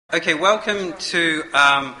Okay, welcome to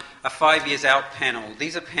a 5 years out panel.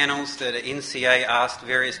 These are panels that NCA asked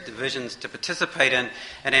various divisions to participate in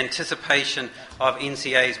anticipation of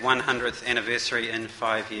NCA's 100th anniversary in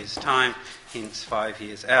 5 years' time, hence 5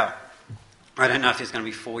 years out. I don't know if there's going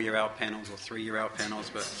to be 4 year out panels or 3 year out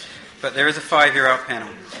panels, but there is a 5 year out panel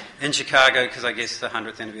in Chicago because I guess the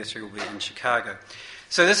 100th anniversary will be in Chicago.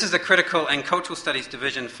 So this is the Critical and Cultural Studies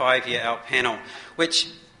Division 5 year out panel, which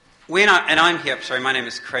I'm here, my name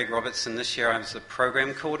is Craig Robertson. This year I was the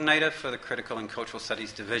program coordinator for the Critical and Cultural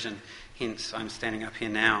Studies Division, hence I'm standing up here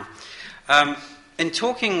now. In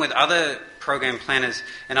talking with other program planners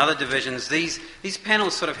and other divisions, these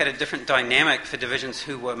panels sort of had a different dynamic for divisions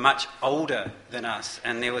who were much older than us,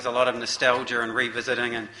 and there was a lot of nostalgia and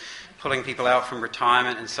revisiting and pulling people out from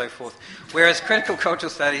retirement and so forth. Whereas Critical Cultural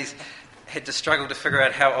Studies had to struggle to figure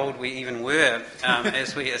out how old we even were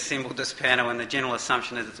as we assembled this panel, and the general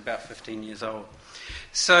assumption is it's about 15 years old.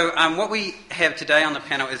 So what we have today on the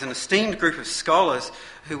panel is an esteemed group of scholars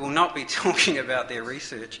who will not be talking about their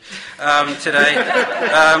research today,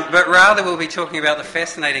 but rather will be talking about the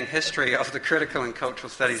fascinating history of the Critical and Cultural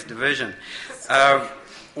Studies Division.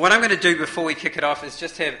 What I'm going to do before we kick it off is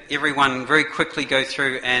just have everyone very quickly go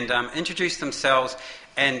through and introduce themselves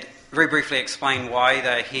and very briefly explain why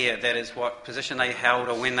they're here, that is, what position they held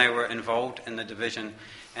or when they were involved in the division.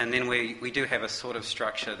 And then we do have a sort of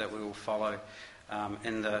structure that we will follow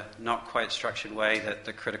in the not quite structured way that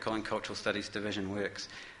the Critical and Cultural Studies Division works.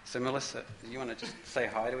 So Melissa, you want to just say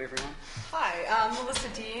hi to everyone? Hi, I'm Melissa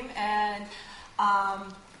Deem, and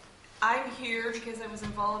I'm here because I was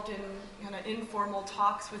involved in kind of informal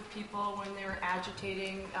talks with people when they were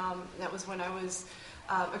agitating. That was when I was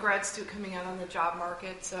a grad student coming out on the job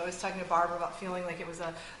market, so I was talking to Barbara about feeling like it was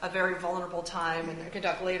a very vulnerable time, and I can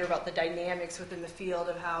talk later about the dynamics within the field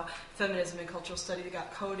of how feminism and cultural study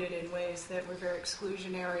got coded in ways that were very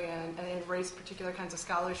exclusionary and erased particular kinds of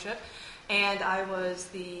scholarship. And I was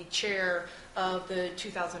the chair of the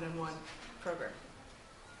 2001 program.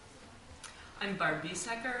 I'm Barb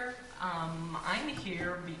Biesecker. I'm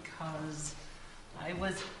here because I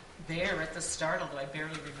was there at the start, although I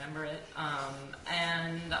barely remember it.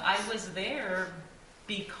 And I was there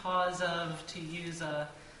because of, to use a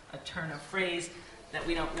turn of phrase that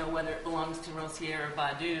we don't know whether it belongs to Rossier or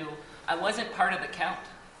Badu, I wasn't part of the count.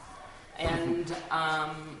 And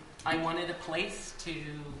I wanted a place to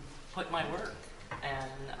put my work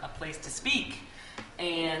and a place to speak.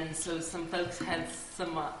 And so some folks had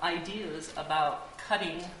some ideas about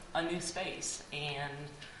cutting a new space. And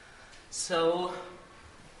so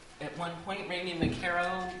at one point, Raymond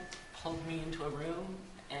McCarroll pulled me into a room,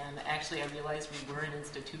 and actually I realized we were an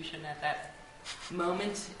institution at that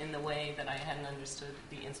moment in the way that I hadn't understood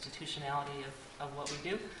the institutionality of what we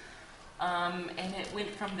do. And it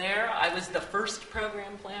went from there. I was the first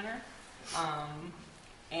program planner,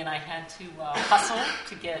 and I had to hustle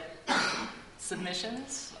to get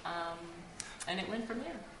submissions, and it went from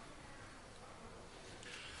there.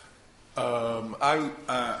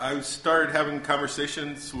 I started having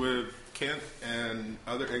conversations with Kent and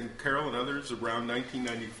Carol and others around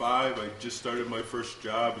 1995. I just started my first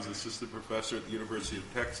job as assistant professor at the University of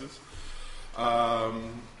Texas.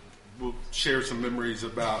 We'll share some memories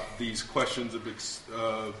about these questions of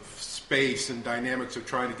space and dynamics of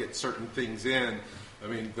trying to get certain things in. I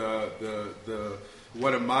mean,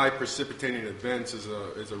 one of my precipitating events is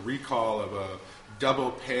a recall of a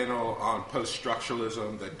double panel on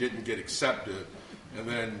post-structuralism that didn't get accepted, and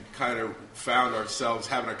then kind of found ourselves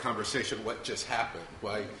having a conversation, what just happened?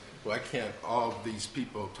 Why can't all of these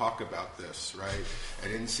people talk about this, right,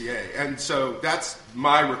 at NCA? And so that's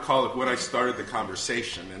my recall of when I started the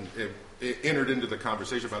conversation, and it entered into the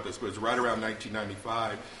conversation about this, but it was right around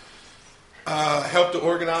 1995. Helped to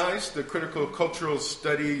organize the Critical Cultural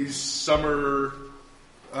Studies summer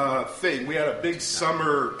thing. We had a big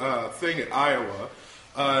summer thing at Iowa,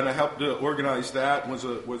 and I helped to organize that. Was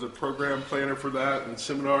a program planner for that and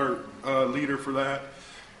seminar leader for that.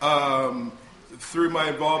 Through my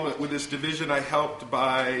involvement with this division, I helped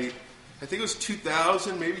by, I think it was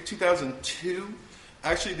 2000, maybe 2002.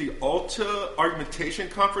 Actually, the Alta Argumentation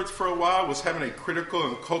Conference for a while was having a Critical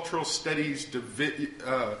and Cultural Studies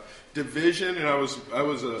division, and I was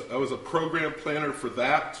a program planner for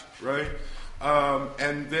that, right?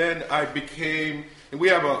 And then I became, and we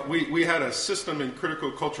had a system in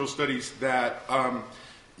Critical Cultural Studies that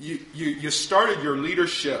you started your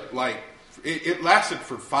leadership like, it lasted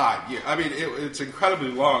for 5 years. I mean, it's incredibly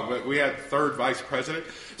long, but we had third vice president.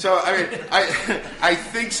 So, I mean, I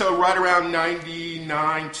think so right around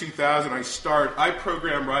 99, 2000, I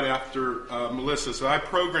programmed right after Melissa. So I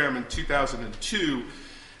programmed in 2002.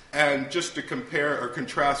 And just to compare or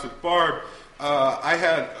contrast with Barb, I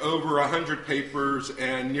had over 100 papers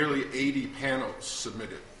and nearly 80 panels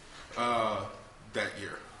submitted that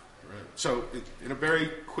year. Right? So in a very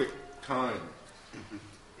quick time,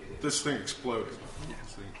 this thing exploded.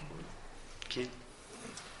 Ken?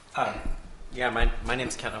 Yeah, my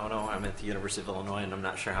name's Ken Ono. I'm at the University of Illinois, and I'm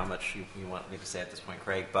not sure how much you want me to say at this point,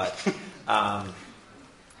 Craig, but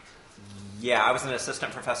yeah, I was an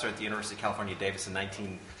assistant professor at the University of California, Davis in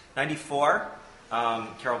 1994.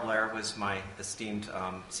 Carol Blair was my esteemed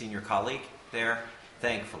senior colleague there,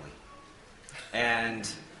 thankfully.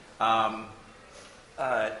 And Ann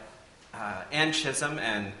Chisholm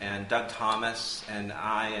and Doug Thomas and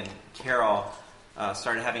I and Carol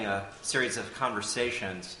started having a series of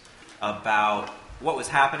conversations about what was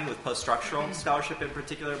happening with post-structural scholarship in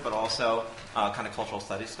particular, but also kind of cultural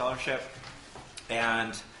studies scholarship.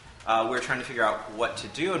 And we were trying to figure out what to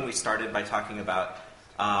do, and we started by talking about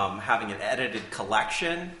having an edited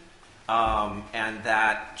collection, and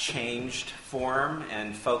that changed form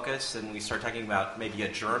and focus, and we started talking about maybe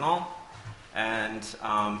a journal. And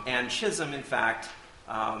Ann Chisholm, in fact,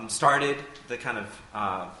 started the kind of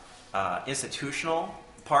institutional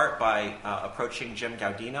part by approaching Jim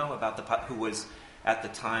Gaudino, who was at the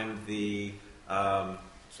time the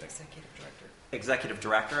executive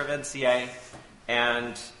director of NCA.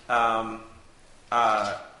 And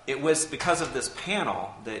it was because of this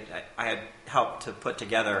panel that I had helped to put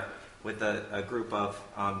together with a group of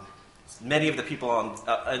many of the people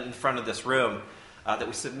in front of this room that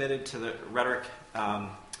we submitted to the Rhetoric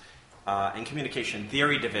and Communication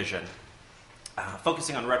Theory Division,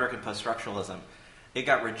 focusing on rhetoric and post-structuralism. It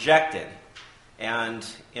got rejected, and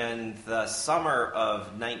in the summer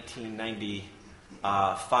of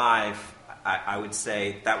 1995, I would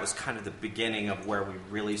say that was kind of the beginning of where we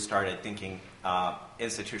really started thinking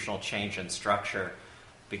institutional change and structure,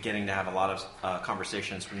 beginning to have a lot of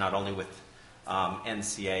conversations not only with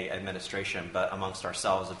NCA administration, but amongst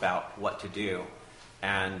ourselves about what to do.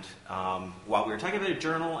 And while we were talking about a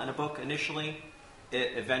journal and a book initially,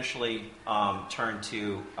 it eventually turned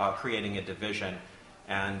to creating a division.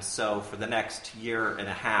 And so for the next year and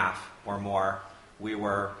a half or more, we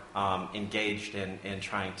were engaged in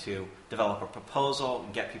trying to develop a proposal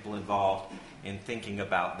and get people involved in thinking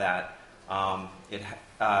about that.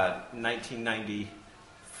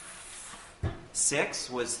 1996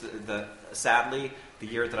 was sadly the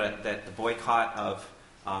year that the boycott of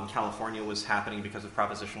California was happening because of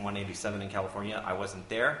Proposition 187 in California. I wasn't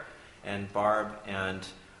there, and Barb and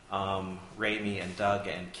Ramey and Doug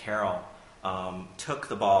and Carol took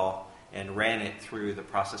the ball and ran it through the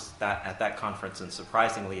process at that conference, and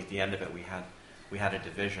surprisingly, at the end of it, we had a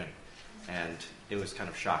division, and it was kind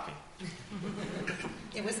of shocking.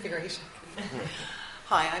 It was very shocking.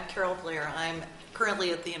 Hi, I'm Carol Blair. I'm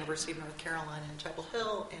currently at the University of North Carolina in Chapel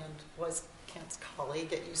Hill and was Kent's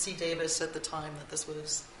colleague at UC Davis at the time that this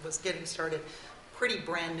was getting started. Pretty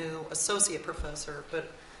brand new associate professor,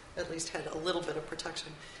 but at least had a little bit of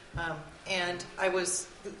protection. And I was,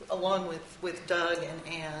 along with Doug and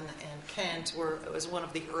Ann and Kent, was one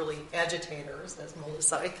of the early agitators, as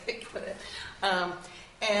Melissa, I think, put it.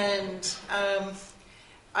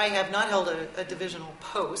 I have not held a divisional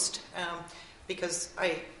post because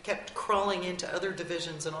I kept crawling into other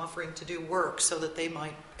divisions and offering to do work so that they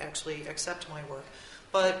might actually accept my work.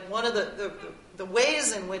 But one of the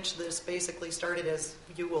ways in which this basically started, as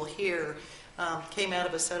you will hear, came out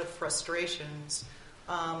of a set of frustrations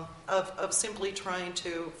of simply trying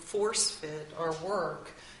to force fit our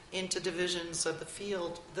work into divisions of the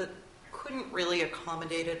field that couldn't really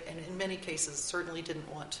accommodate it, and in many cases certainly didn't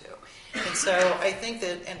want to. And so I think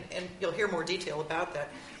that, and you'll hear more detail about that,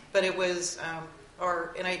 but it was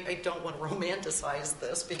and I don't want to romanticize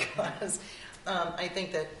this because I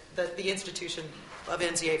think that the institution of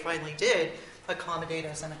NCA finally did accommodate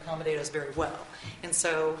us and accommodate us very well. And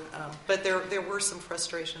so, but there were some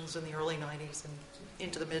frustrations in the early 90s and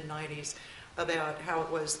into the mid-90s about how it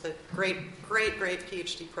was that great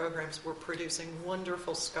PhD programs were producing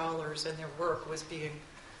wonderful scholars and their work was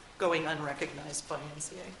going unrecognized by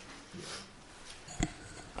NCA.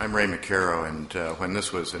 I'm Ray McCarrow, and when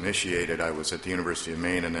this was initiated, I was at the University of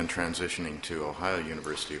Maine and then transitioning to Ohio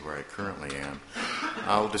University, where I currently am.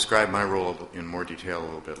 I'll describe my role in more detail a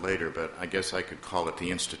little bit later, but I guess I could call it the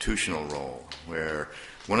institutional role, where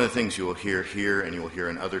one of the things you will hear here and you will hear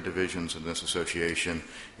in other divisions of this association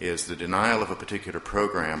is the denial of a particular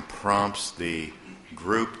program prompts the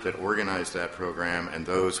group that organized that program and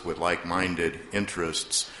those with like-minded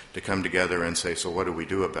interests to come together and say, so what do we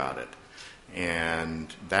do about it?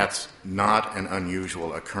 And that's not an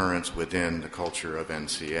unusual occurrence within the culture of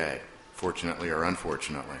NCA. fortunately or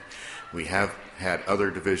unfortunately. We have had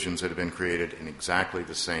other divisions that have been created in exactly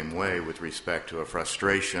the same way with respect to a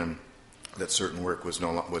frustration that certain work was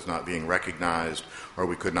not being recognized, or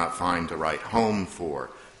we could not find the right home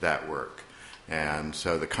for that work. And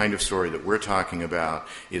so the kind of story that we're talking about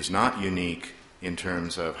is not unique in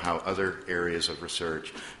terms of how other areas of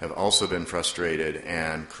research have also been frustrated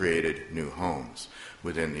and created new homes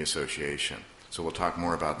within the association. So we'll talk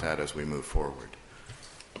more about that as we move forward.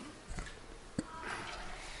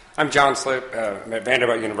 I'm John Sloop at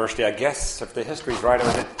Vanderbilt University. I guess if the history's right,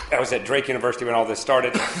 I was at Drake University when all this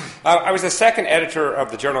started. I was the second editor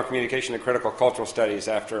of the Journal of Communication and Critical Cultural Studies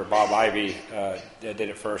after Bob Ivey did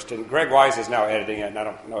it first. And Greg Wise is now editing it, and I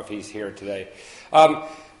don't know if he's here today.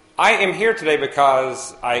 I am here today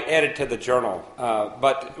because I edited the journal.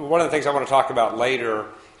 But one of the things I want to talk about later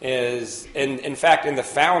is, in fact, in the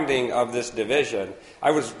founding of this division, I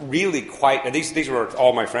was really quite, these were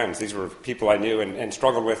all my friends, these were people I knew and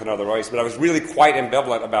struggled with in other ways, but I was really quite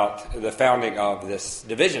ambivalent about the founding of this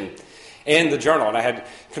division and the journal, and I had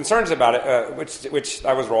concerns about it, which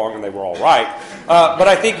I was wrong and they were all right. But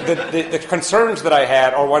I think the concerns that I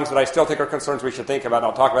had are ones that I still think are concerns we should think about, and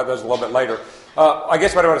I'll talk about those a little bit later. I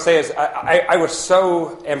guess what I want to say is I was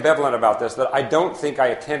so ambivalent about this that I don't think I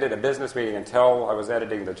attended a business meeting until I was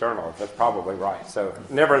editing the journal. That's probably right. So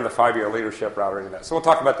never in the 5-year leadership route or any of that. So we'll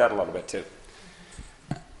talk about that a little bit too.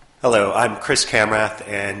 Hello, I'm Chris Kamrath,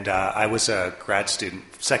 and I was a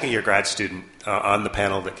second-year grad student on the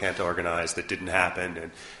panel that Kent organized that didn't happen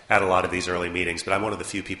and had a lot of these early meetings, but I'm one of the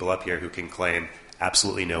few people up here who can claim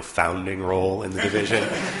absolutely no founding role in the division.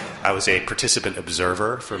 I was a participant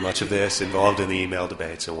observer for much of this, involved in the email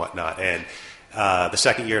debates and whatnot, and the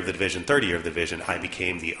second year of the division, third year of the division, I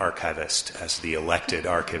became the archivist as the elected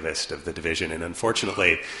archivist of the division, and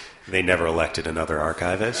unfortunately, they never elected another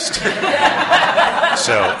archivist.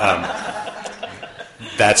 So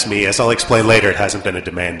that's me. As I'll explain later, it hasn't been a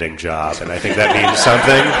demanding job, and I think that means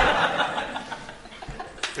something.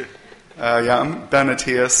 I'm Ben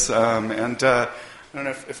Attias, and I don't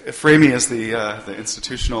know if Ramey is the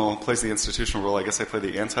institutional, plays the institutional role. I guess I play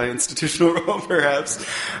the anti-institutional role, perhaps.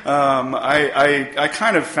 I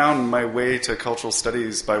kind of found my way to cultural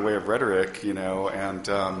studies by way of rhetoric,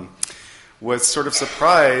 and was sort of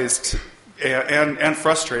surprised and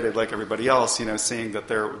frustrated, like everybody else, seeing that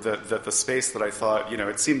that the space that I thought,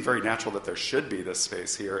 it seemed very natural that there should be this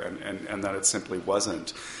space here, and that it simply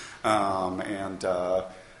wasn't.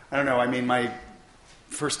 I don't know. I mean, my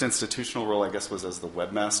first institutional role, I guess, was as the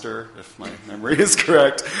webmaster, if my memory is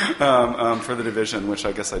correct, for the division, which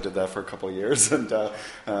I guess I did that for a couple of years. And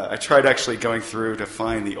I tried actually going through to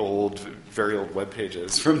find the very old web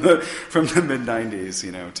pages from the mid '90s,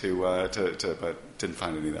 but didn't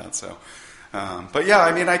find any of that. So, but yeah,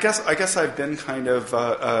 I mean, I guess I've been kind of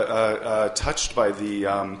touched by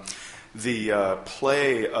the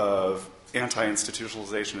play of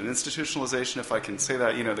anti-institutionalization and institutionalization, if I can say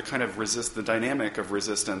that, the kind of the dynamic of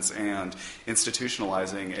resistance and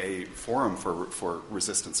institutionalizing a forum for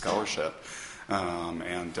resistant scholarship,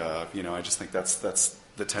 I just think that's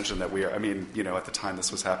the tension that we are. I mean, at the time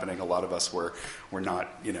this was happening, a lot of us were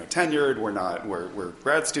not tenured, we're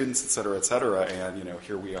grad students, et cetera, and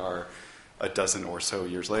here we are, a dozen or so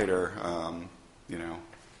years later,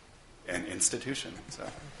 an institution. So.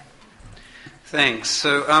 Thanks.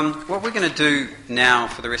 So what we're going to do now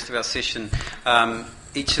for the rest of our session,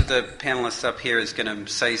 each of the panelists up here is going to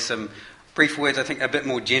say some brief words, I think a bit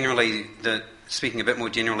more generally, speaking a bit more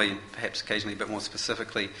generally, perhaps occasionally a bit more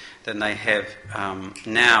specifically than they have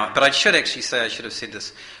now. But I should have said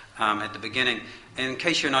this at the beginning. In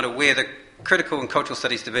case you're not aware, the Critical and Cultural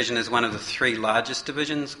Studies Division is one of the 3 largest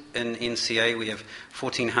divisions in NCA. We have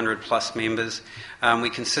 1,400 plus members. We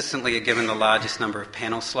consistently are given the largest number of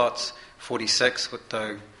panel slots, 46,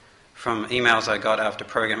 though from emails I got after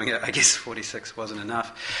programming it, I guess 46 wasn't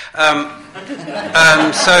enough.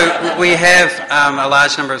 So we have a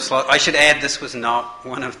large number of slots. I should add this was not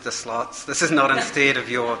one of the slots. This is not instead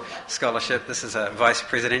of your scholarship. This is a vice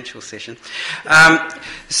presidential session. We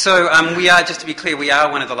are, just to be clear, we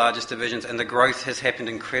are one of the largest divisions, and the growth has happened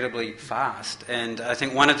incredibly fast. And I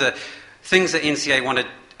think one of the things that NCA wanted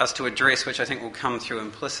us to address, which I think will come through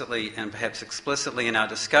implicitly and perhaps explicitly in our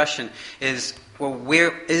discussion, is, well,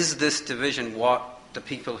 where is this division? What the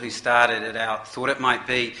people who started it out thought it might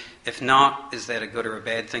be? If not, is that a good or a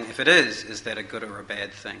bad thing? If it is that a good or a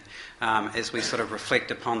bad thing? As we sort of reflect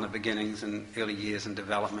upon the beginnings and early years and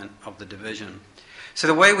development of the division. So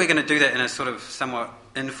the way we're going to do that in a sort of somewhat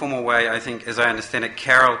informal way, I think, as I understand it,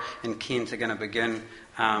 Carol and Kent are going to begin,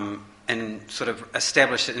 and sort of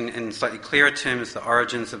establish it in slightly clearer terms the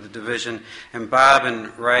origins of the division. And Barb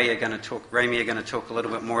and Rami are going to talk a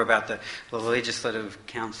little bit more about the legislative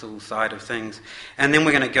council side of things. And then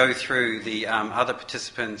we're going to go through the other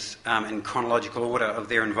participants in chronological order of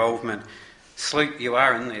their involvement. Sloop, you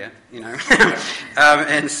are in there, you know.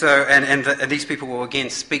 And these people will again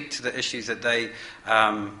speak to the issues that they,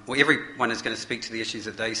 everyone is going to speak to the issues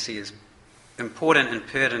that they see as important and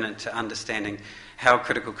pertinent to understanding how the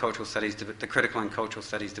Critical and Cultural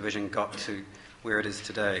Studies Division got to where it is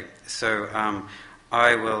today. So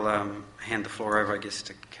I will hand the floor over, I guess,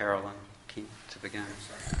 to Carol and Keith to begin.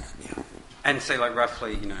 Yeah. And say like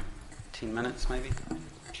roughly, 10 minutes maybe.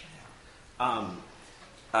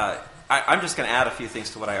 I'm just going to add a few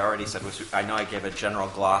things to what I already said, which I know I gave a general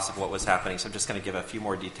gloss of what was happening, so I'm just going to give a few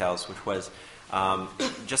more details, which was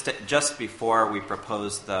just before we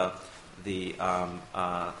proposed the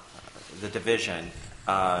division,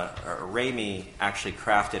 Rami actually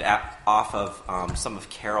crafted off of some of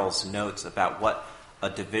Carol's notes about what a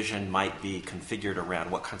division might be configured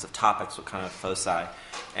around, what kinds of topics, what kind of foci,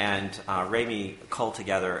 and Rami culled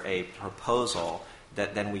together a proposal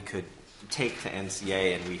that then we could take to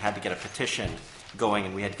NCA, and we had to get a petition going,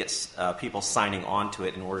 and we had to get people signing on to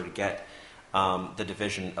it in order to get the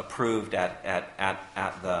division approved at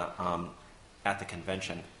the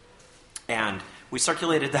convention. And we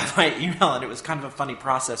circulated that by email, and it was kind of a funny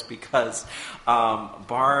process because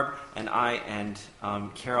Barb and I and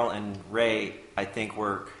Carol and Ray, I think,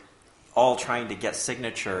 were all trying to get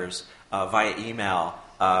signatures via email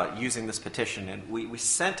using this petition. And we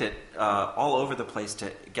sent it all over the place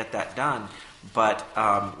to get that done, but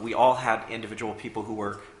we all had individual people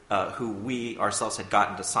who we ourselves had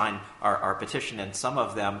gotten to sign our petition, and some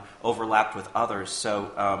of them overlapped with others.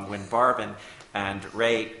 So when Barb and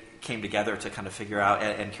Ray came together to kind of figure out,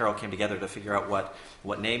 and Carol came together to figure out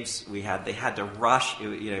what names we had, they had to rush,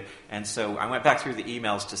 and so I went back through the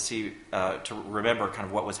emails to see, to remember kind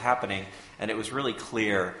of what was happening, and it was really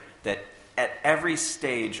clear that at every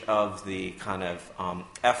stage of the kind of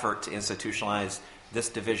effort to institutionalize this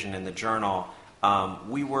division in the journal,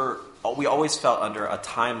 we always felt under a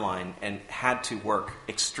timeline and had to work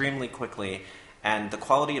extremely quickly, and the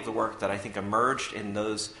quality of the work that I think emerged in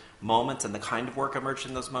those moments and the kind of work emerged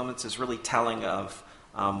in those moments is really telling of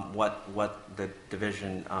what the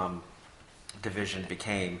division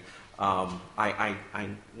became. I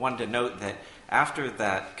wanted to note that after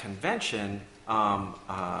that convention, Rami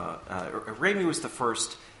was the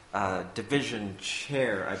first division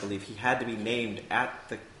chair, I believe. He had to be named at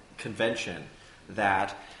the convention.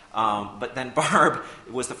 But then Barb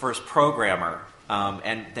was the first programmer,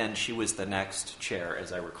 and then she was the next chair,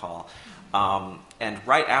 as I recall. And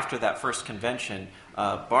right after that first convention,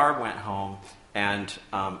 Barb went home and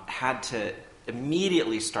had to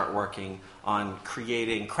immediately start working on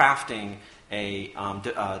crafting a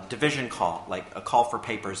division call, like a call for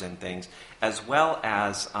papers and things, as well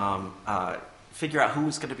as figure out who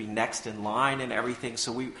was going to be next in line and everything.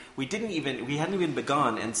 So we hadn't even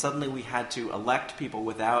begun, and suddenly we had to elect people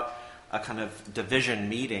without a kind of division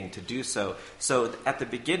meeting to do so. So at the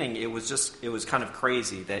beginning, it was kind of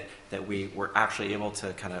crazy that we were actually able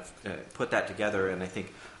to kind of put that together, and I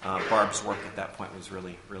think Barb's work at that point was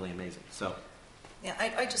really, really amazing. So, yeah,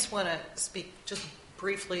 I just want to speak just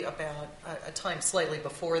briefly about a time slightly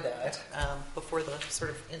before that, before the sort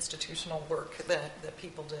of institutional work that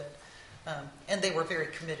people did, and they were very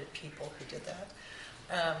committed people who did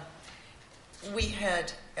that. We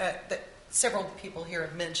had several people here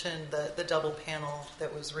have mentioned the double panel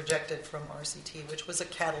that was rejected from RCT, which was a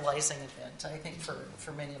catalyzing event, I think,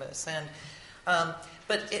 for many of us. And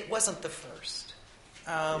but it wasn't the first.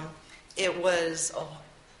 It was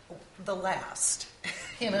the last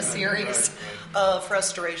in a series of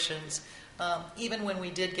frustrations. Even when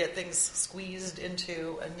we did get things squeezed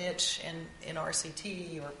into a niche in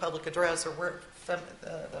RCT or public address or where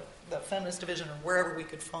the feminist division or wherever we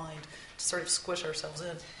could find to sort of squish ourselves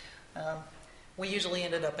in, we usually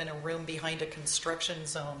ended up in a room behind a construction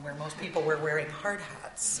zone where most people were wearing hard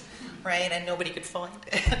hats, right, and nobody could find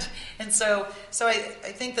it. And so I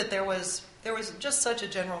think that there was just such a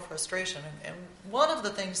general frustration. And one of the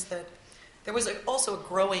things that there was also a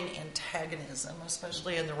growing antagonism,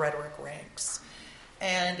 especially in the rhetoric ranks,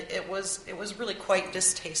 and it was really quite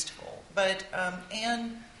distasteful. But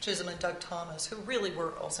Ann Chisholm and Doug Thomas, who really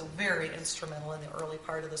were also very instrumental in the early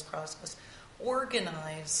part of this process,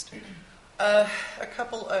 organized a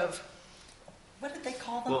couple of, what did they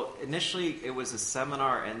call them? Well, initially it was a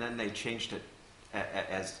seminar, and then they changed it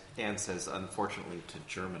as Anne says, unfortunately, to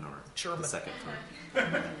German the second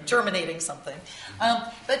time. Germinating something.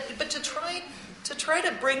 But to try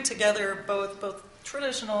to bring together both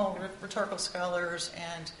traditional rhetorical scholars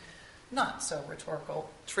and not so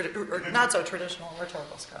traditional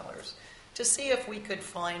rhetorical scholars, to see if we could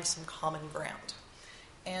find some common ground.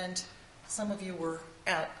 And some of you were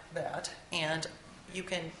at that, and you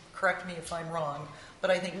can correct me if I'm wrong,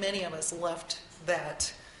 but I think many of us left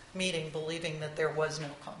that meeting believing that there was no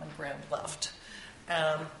common ground left.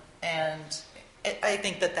 And I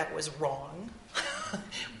think that was wrong.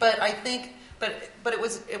 But I think, but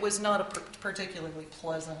it was not a particularly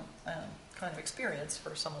pleasant kind of experience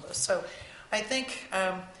for some of us. So I think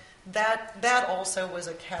that also was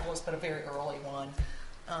a catalyst, but a very early one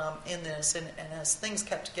in this. And as things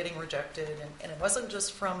kept getting rejected, and it wasn't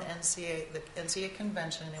just from NCA, the NCA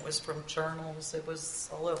convention, it was from journals, it was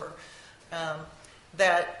all over.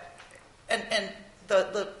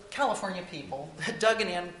 The California people, Doug and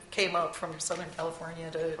Ann came up from Southern California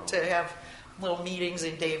to have little meetings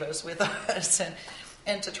in Davis with us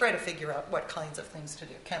and to try to figure out what kinds of things to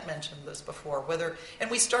do. Kent mentioned this before. And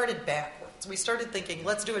we started backwards. We started thinking,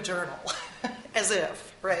 let's do a journal, as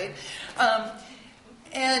if, right?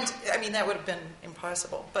 And I mean, that would have been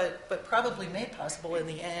impossible, but probably made possible in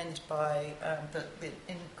the end by the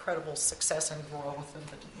incredible success and growth of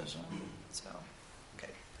the division. So,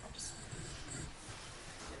 okay, I'll just.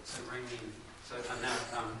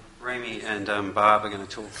 Now Rami and Barb are going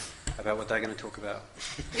to talk about what they're going to talk about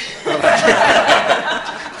for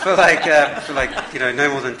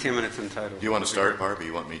no more than 10 minutes in total. Do you want to start, Barb, or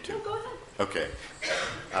you want me to? No, go ahead. Okay.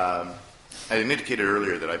 I indicated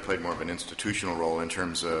earlier that I played more of an institutional role in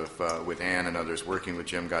terms of, with Ann and others, working with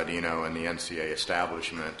Jim Gaudino and the NCA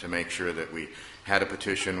establishment to make sure that we had a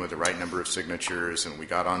petition with the right number of signatures and we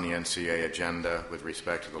got on the NCA agenda with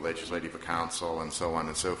respect to the Legislative Council and so on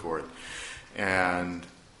and so forth. And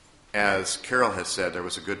as Carol has said, there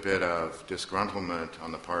was a good bit of disgruntlement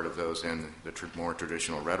on the part of those in the more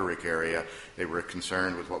traditional rhetoric area. They were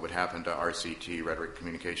concerned with what would happen to RCT, Rhetoric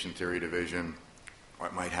Communication Theory Division,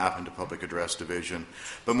 what might happen to Public Address Division.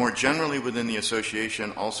 But more generally within the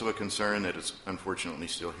association, also a concern that is unfortunately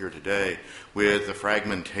still here today with the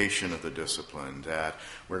fragmentation of the discipline, that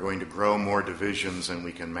we're going to grow more divisions than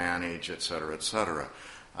we can manage, et cetera, et cetera.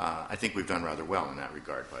 I think we've done rather well in that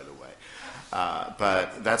regard, by the way.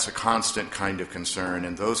 But that's a constant kind of concern,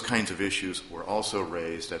 and those kinds of issues were also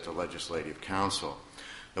raised at the Legislative Council.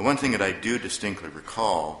 The one thing that I do distinctly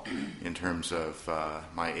recall in terms of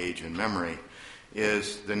my age and memory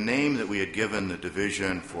is the name that we had given the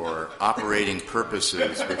division for operating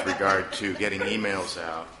purposes with regard to getting emails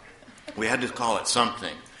out. We had to call it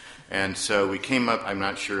something. And so we came up, I'm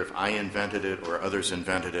not sure if I invented it or others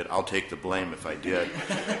invented it. I'll take the blame if I did.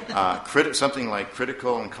 Something like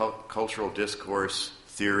Critical and Cultural Discourse,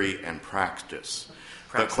 Theory, and Practice.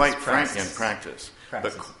 But quite frankly,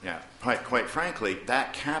 quite frankly,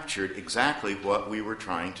 that captured exactly what we were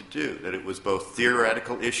trying to do, that it was both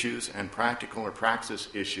theoretical issues and practical or praxis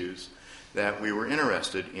issues that we were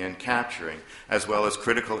interested in capturing, as well as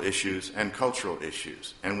critical issues and cultural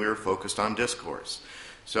issues. And we were focused on discourse.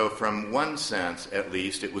 So from one sense, at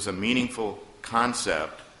least, it was a meaningful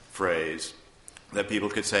concept phrase that people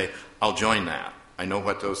could say, I'll join that. I know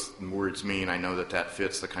what those words mean. I know that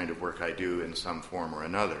fits the kind of work I do in some form or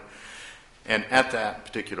another. And at that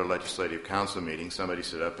particular Legislative Council meeting, somebody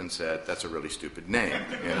stood up and said, that's a really stupid name,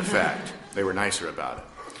 in effect. They were nicer about it.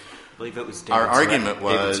 I believe it was Our argument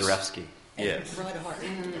was... David Zarefsky. Yes. Rodhart.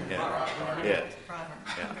 Yeah.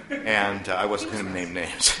 And I wasn't going to name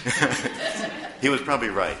names. He was probably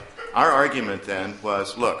right. Our argument then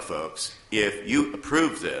was, look, folks, if you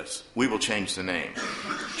approve this, we will change the name.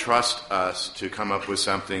 Trust us to come up with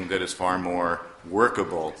something that is far more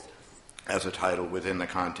workable as a title within the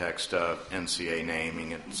context of NCA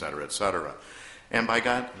naming, et cetera, et cetera. And by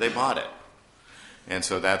God, they bought it. And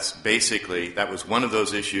so that was one of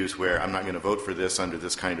those issues where I'm not going to vote for this under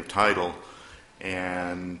this kind of title.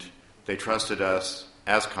 And they trusted us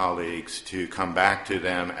as colleagues to come back to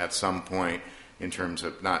them at some point in terms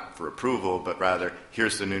of not for approval, but rather,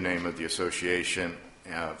 here's the new name of the association,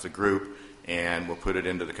 the group, and we'll put it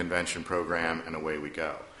into the convention program, and away we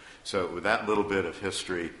go. So with that little bit of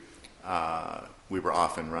history, we were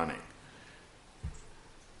off and running.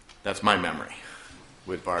 That's my memory,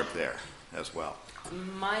 with Barb there as well.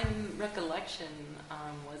 My recollection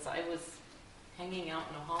was I was hanging out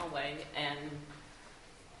in a hallway, and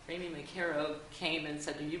Rami McCarrow came and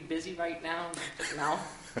said, "Are you busy right now?" I said, "No."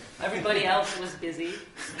 Everybody else was busy.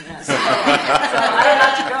 Yeah, so I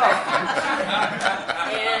had to go.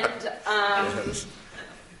 And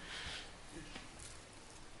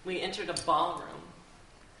we entered a ballroom,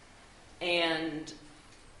 and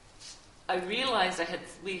I realized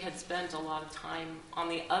we had spent a lot of time on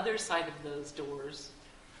the other side of those doors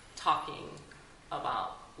talking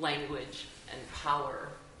about language and power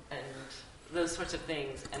and those sorts of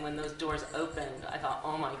things. And when those doors opened, I thought,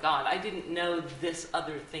 oh my God, I didn't know this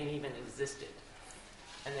other thing even existed.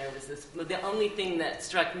 And there was this, the only thing that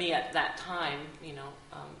struck me at that time,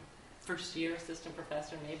 first year assistant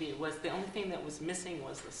professor, maybe it was, the only thing that was missing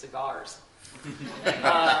was the cigars.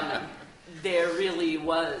 There really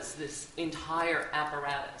was this entire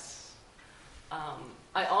apparatus.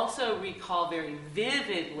 I also recall very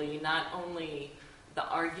vividly not only the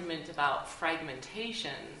argument about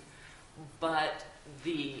fragmentation, but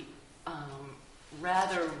the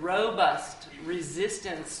rather robust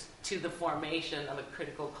resistance to the formation of a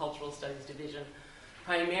critical cultural studies division,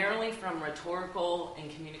 primarily from rhetorical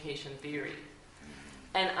and communication theory.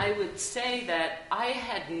 And I would say that I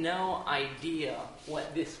had no idea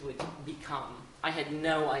what this would become. I had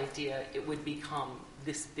no idea it would become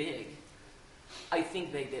this big. I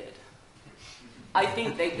think they did. I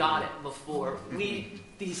think they got it before.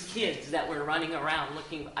 These kids that were running around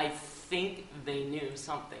looking, I think they knew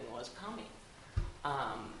something was coming.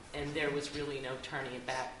 And there was really no turning it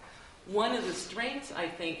back. One of the strengths, I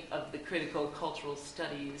think, of the critical cultural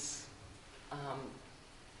studies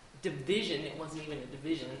division, it wasn't even a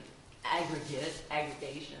division,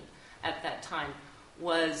 aggregation at that time,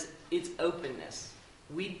 was its openness.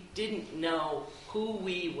 We didn't know who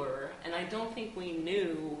we were, and I don't think we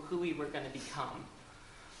knew who we were going to become.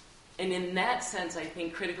 And in that sense, I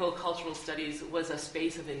think critical cultural studies was a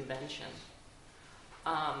space of invention.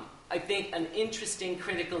 I think an interesting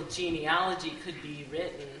critical genealogy could be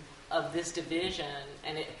written of this division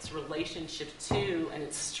and its relationship to and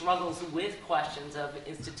its struggles with questions of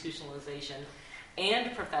institutionalization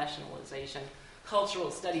and professionalization. Cultural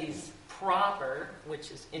studies proper, which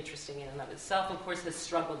is interesting in and of itself, of course, has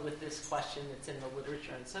struggled with this question that's in the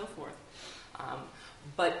literature and so forth.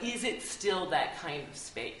 But is it still that kind of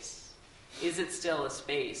space? Is it still a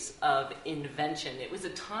space of invention? It was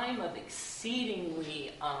a time of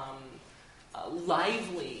exceedingly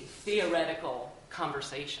lively theoretical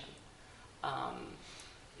conversation.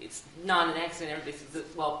 It's not an accident. Everybody says,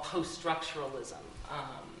 well, post-structuralism.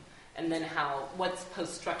 And then what's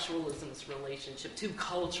post-structuralism's relationship to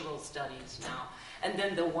cultural studies now? And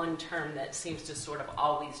then the one term that seems to sort of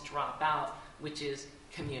always drop out, which is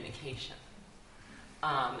communication.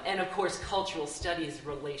 And of course, cultural studies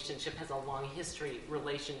relationship has a long history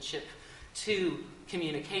relationship to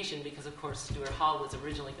communication, because of course Stuart Hall was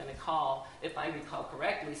originally going to call, if I recall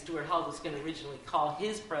correctly, Stuart Hall was going to originally call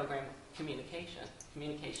his program communication.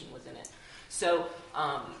 Communication was in it. So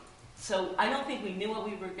I don't think we knew what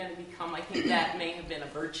we were going to become. I think that may have been a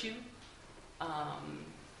virtue.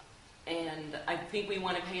 And I think we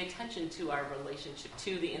want to pay attention to our relationship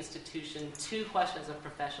to the institution, to questions of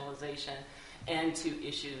professionalization, and to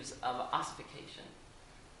issues of ossification.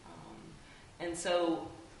 And so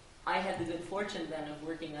I had the good fortune then of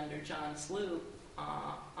working under John Sloop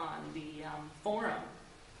on the forum.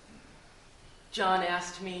 John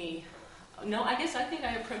asked me, I think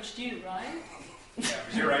I approached you, right? Yeah,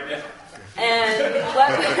 because you're right there.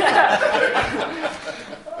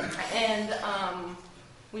 And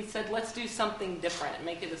we said, let's do something different,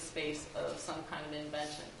 make it a space of some kind of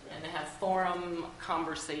invention, and have forum,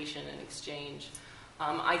 conversation, and exchange.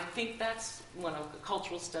 I think that's one of the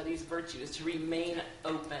cultural studies' virtues, to remain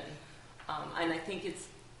open. And I think it's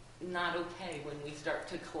not okay when we start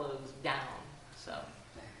to close down. So.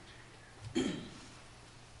 Okay.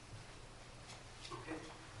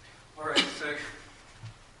 All right, so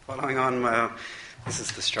following on, this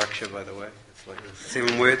is the structure, by the way. It's like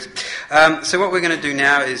 7 words. So what we're going to do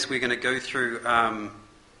now is we're going to go through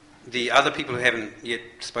the other people who haven't yet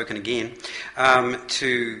spoken again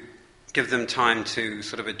to give them time to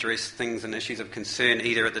sort of address things and issues of concern,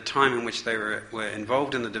 either at the time in which they were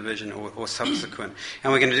involved in the division or subsequent.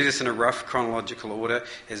 And we're going to do this in a rough chronological order,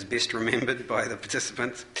 as best remembered by the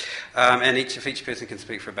participants. And each person can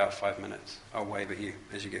speak for about 5 minutes. I'll wave at you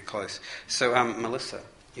as you get close. So, Melissa,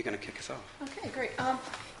 you're going to kick us off. Okay, great.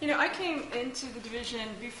 I came into the division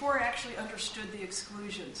before I actually understood the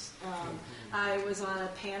exclusions. I was on a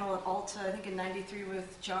panel at Alta, I think in '93,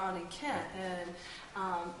 with John and Kent, and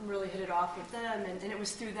really hit it off with them, and it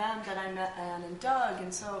was through them that I met Ann and Doug,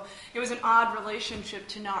 and so it was an odd relationship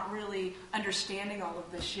to not really understanding all of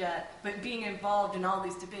this yet, but being involved in all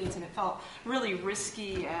these debates, and it felt really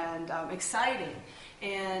risky and exciting.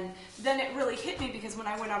 And then it really hit me, because when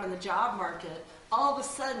I went out in the job market, all of a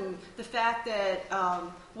sudden, the fact that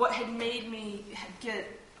what had made me get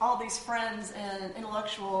all these friends and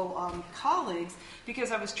intellectual colleagues,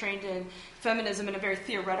 because I was trained in feminism in a very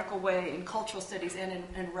theoretical way, in cultural studies and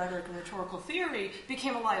in rhetoric and rhetorical theory,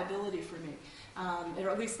 became a liability for me. Or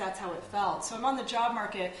at least that's how it felt. So I'm on the job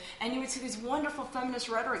market, and you would see these wonderful feminist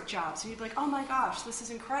rhetoric jobs, and you'd be like, oh my gosh, this is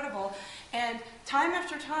incredible. And time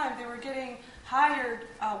after time, they were getting hired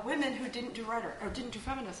women who didn't do rhetoric, or didn't do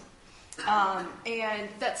feminism. And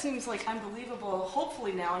that seems like unbelievable.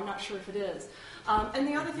 Hopefully now, I'm not sure if it is. And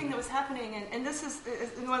the other thing that was happening, and this is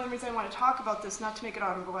one of the reasons I want to talk about this, not to make it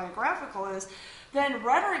autobiographical, is then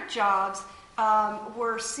rhetoric jobs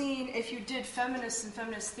were seen, if you did feminists and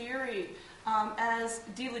feminist theory, as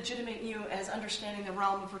delegitimate you as understanding the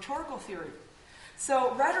realm of rhetorical theory.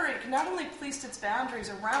 So rhetoric not only policed its boundaries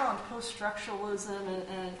around post-structuralism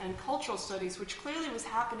and cultural studies, which clearly was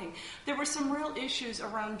happening, there were some real issues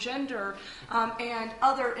around gender and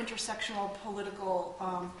other intersectional political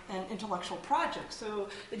and intellectual projects. So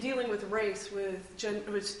dealing with race, with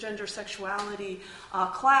gender, sexuality,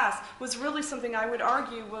 class, was really something I would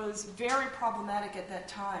argue was very problematic at that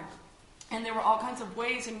time. And there were all kinds of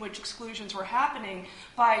ways in which exclusions were happening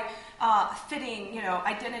by fitting,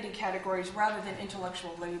 identity categories rather than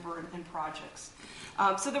intellectual labor and projects.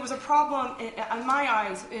 So there was a problem, in my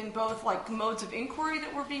eyes, in both modes of inquiry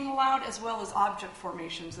that were being allowed, as well as object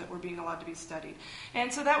formations that were being allowed to be studied.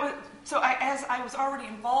 And so as I was already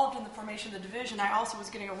involved in the formation of the division, I also was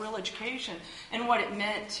getting a real education in what it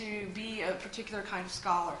meant to be a particular kind of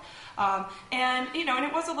scholar. And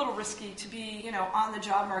it was a little risky to be, on the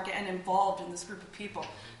job market and involved in this group of people,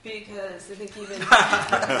 because I think even,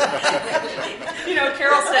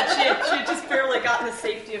 Carol said she had just barely gotten the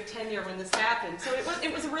safety of tenure when this happened. So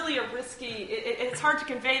it was really a risky, it's hard to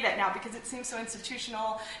convey that now because it seems so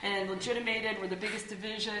institutional and legitimated. We're the biggest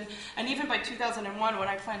division. And even by 2001, when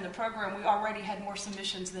I planned the program, we already had more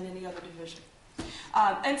submissions than any other division.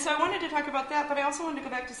 And so I wanted to talk about that, but I also wanted to go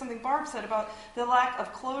back to something Barb said about the lack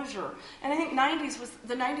of closure. And I think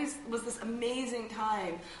the 90s was this amazing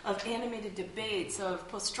time of animated debates, of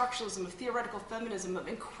post-structuralism, of theoretical feminism, of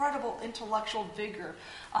incredible intellectual vigor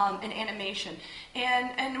and animation.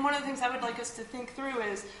 And one of the things I would like us to think through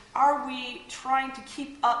is, are we trying to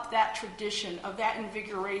keep up that tradition of that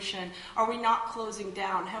invigoration? Are we not closing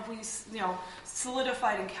down? Have we,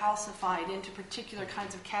 solidified and calcified into particular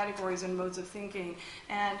kinds of categories and modes of thinking?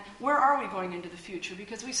 And where are we going into the future?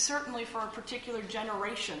 Because we certainly, for particular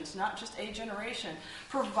generations, not just a generation,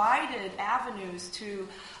 provided avenues to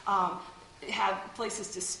have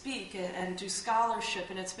places to speak and do scholarship,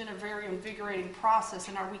 and it's been a very invigorating process.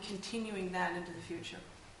 And are we continuing that into the future?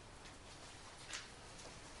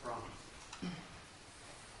 Ron.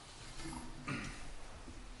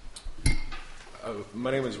 My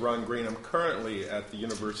name is Ron Green. I'm currently at the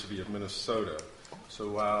University of Minnesota. So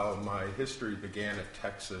while my history began at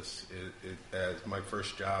Texas as my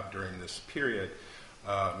first job during this period,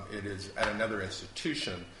 it is at another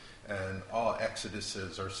institution, and all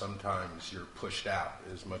exoduses are sometimes you're pushed out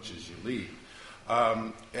as much as you leave.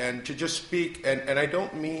 And to just speak, and I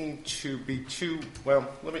don't mean to be too, well,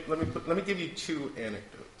 let me give you two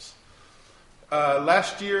anecdotes.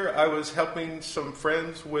 Last year, I was helping some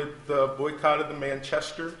friends with the boycott of the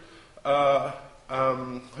Manchester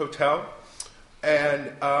hotel,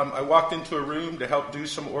 and I walked into a room to help do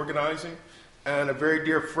some organizing, and a very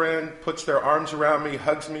dear friend puts their arms around me,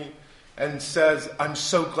 hugs me, and says, "I'm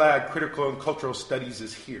so glad critical and cultural studies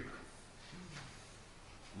is here."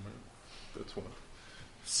 That's one.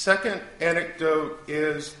 Second anecdote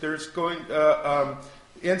is there's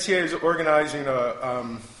NCA is organizing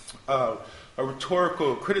a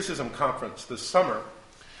rhetorical criticism conference this summer,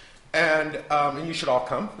 and you should all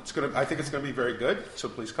come. I think it's going to be very good, so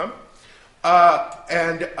please come.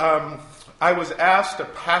 And I was asked to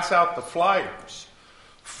pass out the flyers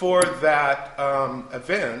for that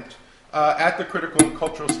event at the Critical and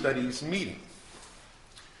Cultural Studies meeting.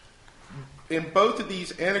 In both of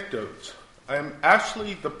these anecdotes, I am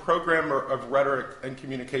actually the programmer of rhetoric and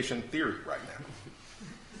communication theory right now.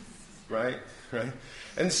 Right?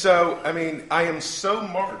 And so, I am so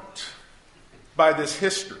marked by this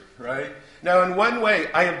history, right? Now, in one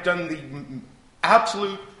way, I have done the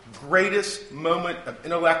absolute greatest moment of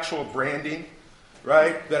intellectual branding,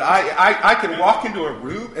 right? That I can walk into a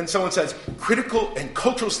room and someone says, "Critical and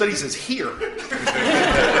Cultural Studies is here."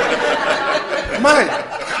 My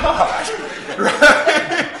God,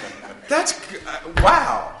 right? That's,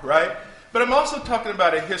 wow, right? But I'm also talking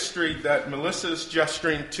about a history that Melissa's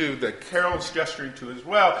gesturing to, that Carol's gesturing to as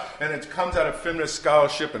well, and it comes out of feminist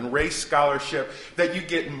scholarship and race scholarship, that you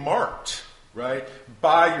get marked, right,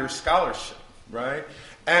 by your scholarship, right?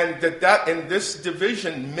 And that in this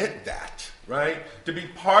division meant that, right? To be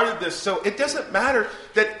part of this. So it doesn't matter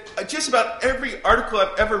that just about every article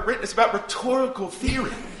I've ever written is about rhetorical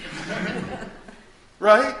theory.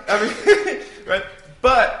 Right? I mean, right?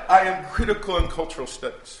 But I am critical in cultural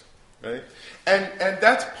studies, right? And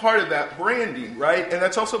that's part of that branding, right? And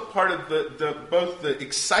that's also part of the both the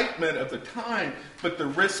excitement of the time, but the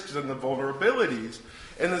risks and the vulnerabilities,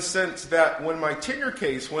 in the sense that when my tenure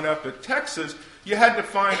case went up at Texas, you had to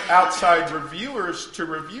find outside reviewers to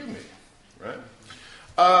review me, right?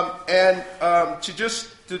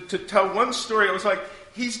 To tell one story, it was like,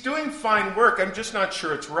 he's doing fine work, I'm just not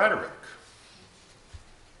sure it's rhetoric.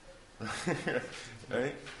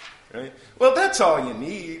 Right? Right? Well, that's all you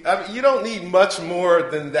need. I mean, you don't need much more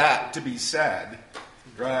than that to be said,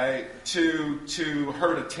 right? To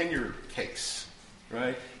hurt a tenure case,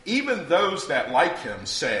 right? Even those that like him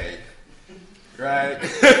say, right?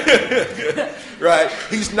 Right?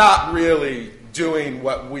 He's not really doing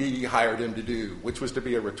what we hired him to do, which was to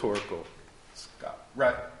be a rhetorical scholar.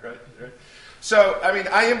 Right. So, I mean,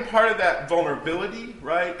 I am part of that vulnerability,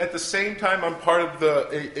 right? At the same time, I'm part of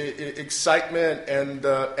the excitement and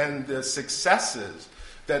the successes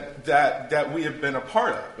that we have been a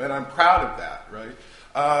part of, and I'm proud of that, right?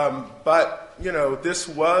 But, you know, this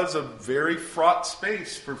was a very fraught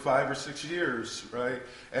space for 5 or 6 years, right?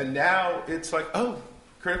 And now it's like, oh,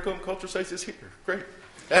 critical and cultural studies is here, great.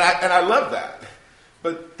 And I love that.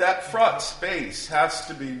 But that fraught space has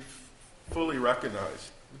to be fully recognized.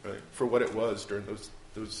 Right, for what it was during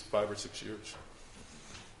those 5 or 6 years.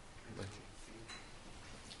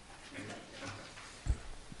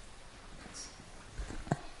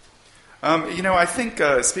 You know, I think,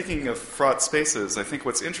 speaking of fraught spaces, I think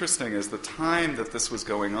what's interesting is the time that this was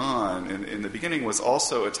going on in the beginning was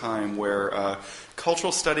also a time where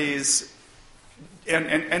cultural studies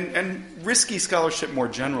and risky scholarship more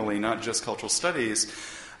generally, not just cultural studies,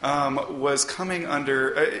 was coming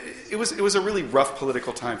under. It was a really rough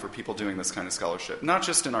political time for people doing this kind of scholarship, not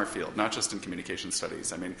just in our field, not just in communication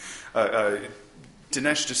studies. I mean,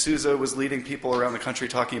 Dinesh D'Souza was leading people around the country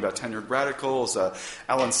talking about tenured radicals.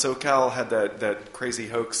 Alan Sokal had that crazy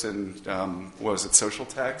hoax in, what was it, Social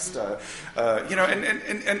Text? You know,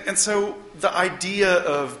 and so the idea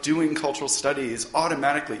of doing cultural studies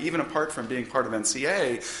automatically, even apart from being part of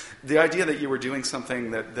NCA, the idea that you were doing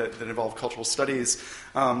something that involved cultural studies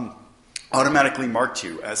automatically marked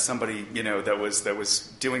you as somebody, you know, that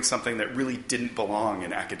was doing something that really didn't belong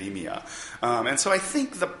in academia. And so I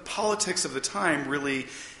think the politics of the time really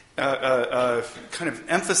kind of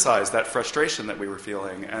emphasized that frustration that we were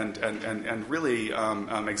feeling and really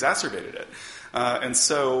exacerbated it. And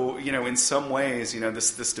so, you know, in some ways, you know,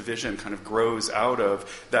 this division kind of grows out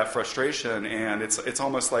of that frustration, and it's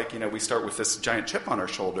almost like, you know, we start with this giant chip on our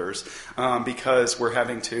shoulders because we're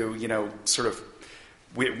having to, you know, sort of.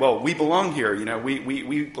 We belong here. You know,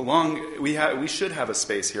 we belong. We should have a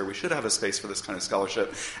space here. We should have a space for this kind of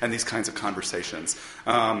scholarship and these kinds of conversations.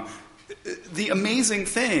 The amazing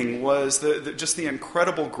thing was just the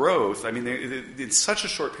incredible growth. I mean, in such a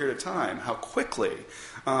short period of time, how quickly.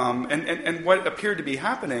 And what appeared to be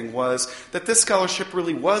happening was that this scholarship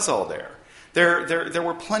really was all there. There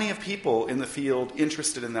were plenty of people in the field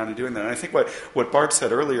interested in that and doing that. And I think what Barb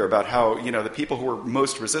said earlier about how, you know, the people who were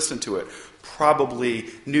most resistant to it probably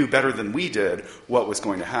knew better than we did what was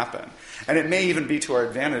going to happen. And it may even be to our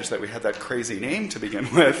advantage that we had that crazy name to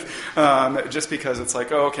begin with, just because it's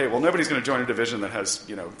like, oh, okay, well, nobody's going to join a division that has,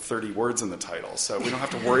 you know, 30 words in the title, so we don't have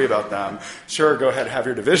to worry about them. Sure, go ahead, have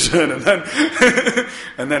your division, and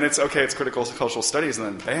then it's okay, it's critical cultural studies, and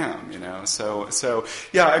then bam, you know. So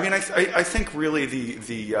yeah, I mean, I think really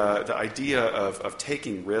the idea of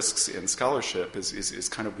taking risks in scholarship is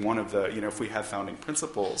kind of one of the, you know, if we have founding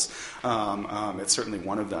principles, it's certainly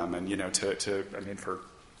one of them, and you know, I mean, for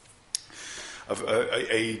of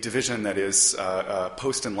a division that is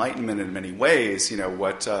post-Enlightenment in many ways, you know,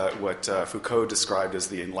 what Foucault described as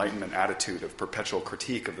the Enlightenment attitude of perpetual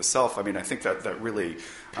critique of the self. I mean, I think that really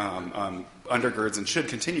undergirds and should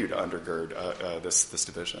continue to undergird this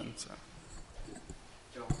division. So.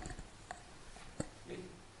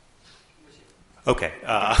 Okay,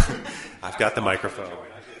 I've got the microphone.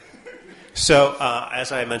 So,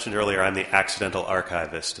 as I mentioned earlier, I'm the accidental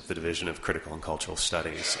archivist of the Division of Critical and Cultural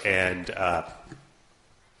Studies, and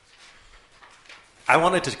I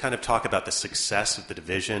wanted to kind of talk about the success of the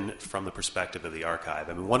division from the perspective of the archive.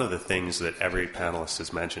 I mean, one of the things that every panelist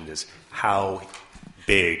has mentioned is how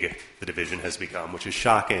big the division has become, which is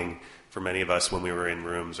shocking for many of us when we were in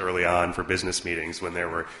rooms early on for business meetings when there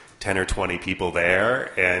were 10 or 20 people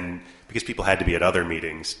there, and because people had to be at other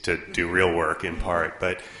meetings to do real work in part.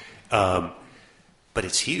 But but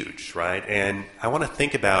it's huge, right? And I want to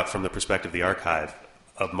think about, from the perspective of the archive,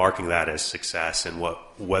 of marking that as success and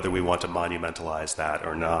whether we want to monumentalize that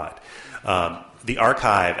or not. The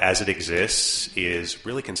archive, as it exists,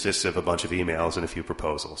 really consists of a bunch of emails and a few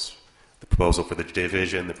proposals. The proposal for the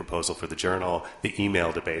division, the proposal for the journal, the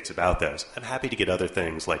email debates about those. I'm happy to get other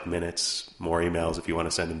things like minutes, more emails if you want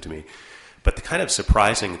to send them to me. But the kind of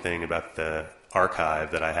surprising thing about the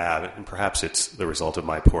archive that I have, and perhaps it's the result of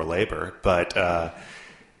my poor labor, but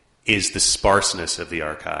is the sparseness of the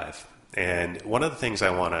archive. And one of the things I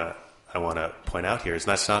want to point out here is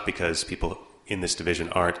that's not because people in this division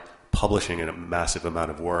aren't publishing a massive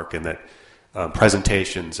amount of work, and that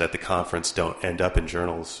presentations at the conference don't end up in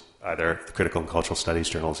journals, either the critical and cultural studies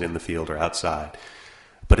journals in the field or outside.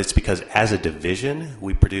 But it's because as a division,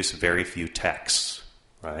 we produce very few texts,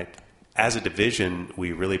 right? As a division,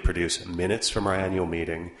 we really produce minutes from our annual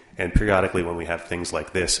meeting, and periodically when we have things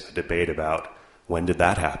like this, a debate about when did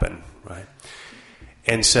that happen, right?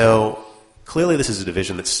 And so clearly this is a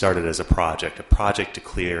division that started as a project to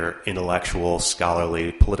clear intellectual,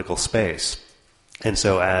 scholarly, political space. And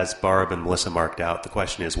so as Barb and Melissa marked out, the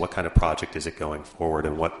question is, what kind of project is it going forward,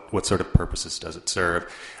 and what sort of purposes does it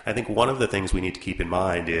serve? I think one of the things we need to keep in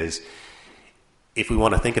mind is, if we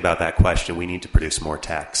want to think about that question, we need to produce more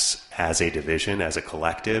texts as a division, as a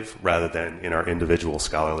collective, rather than in our individual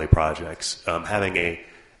scholarly projects. Having a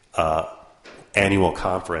annual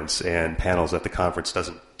conference and panels at the conference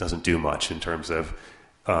doesn't do much in terms of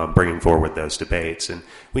bringing forward those debates. And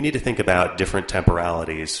we need to think about different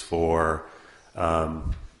temporalities for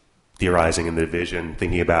theorizing in the division,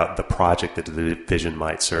 thinking about the project that the division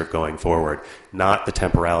might serve going forward, not the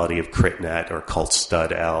temporality of CritNet or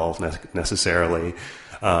CultStud-L necessarily,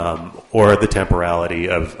 or the temporality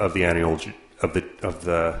of the annual of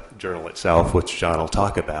the journal itself, which John will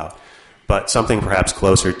talk about, but something perhaps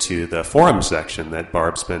closer to the forum section that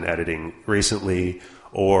Barb's been editing recently,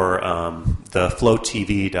 or the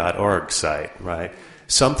flowtv.org site, right?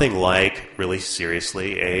 Something like, really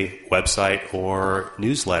seriously, a website or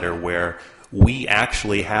newsletter where we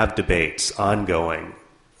actually have debates ongoing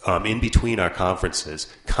in between our conferences,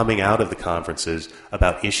 coming out of the conferences,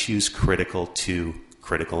 about issues critical to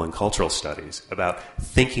critical and cultural studies, about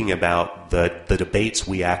thinking about the debates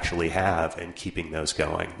we actually have and keeping those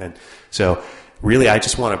going. And so really I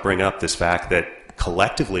just want to bring up this fact that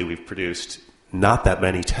collectively we've produced not that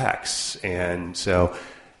many texts. And so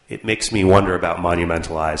it makes me wonder about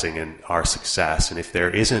monumentalizing and our success, and if there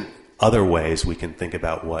isn't other ways we can think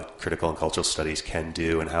about what critical and cultural studies can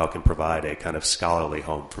do and how it can provide a kind of scholarly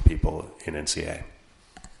home for people in NCA.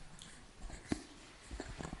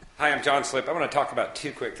 Hi, I'm John Slip. I want to talk about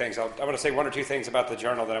two quick things. I want to say one or two things about the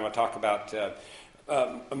journal, then I want to talk about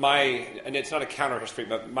and it's not a counter history,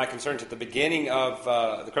 but my concerns at the beginning of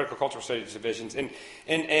the critical cultural studies divisions, and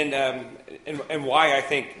why I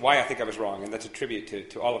think I was wrong, and that's a tribute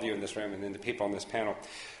to all of you in this room and then the people on this panel.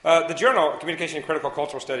 The journal, Communication in Critical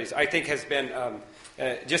Cultural Studies, I think has been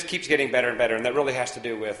just keeps getting better and better, and that really has to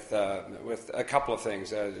do with a couple of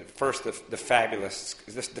things. First, the fabulous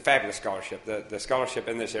scholarship. The scholarship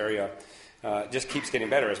in this area just keeps getting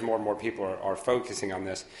better as more and more people are focusing on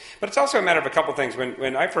this. But it's also a matter of a couple of things.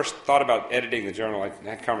 When I first thought about editing the journal, I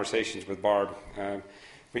had conversations with Barb.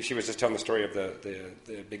 She was just telling the story of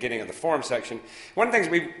the beginning of the forum section. One of the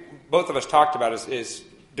things both of us talked about is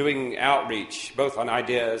doing outreach, both on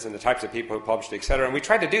ideas and the types of people who published, et cetera. And we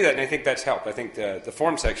tried to do that, and I think that's helped. I think the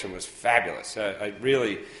forum section was fabulous. I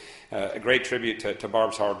really... a great tribute to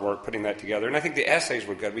Barb's hard work putting that together. And I think the essays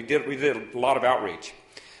were good. We did a lot of outreach.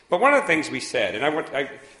 But one of the things we said, and I want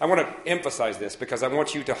to emphasize this because I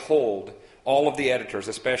want you to hold all of the editors,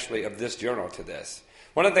 especially of this journal, to this.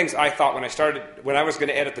 One of the things I thought when I was going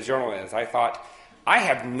to edit the journal is, I thought, I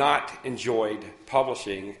have not enjoyed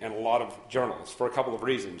publishing in a lot of journals for a couple of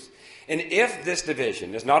reasons. And if this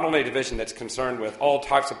division is not only a division that's concerned with all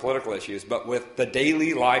types of political issues, but with the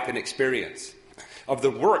daily life and experience of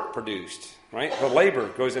the work produced, right? The labor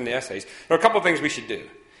goes into essays. There are a couple of things we should do.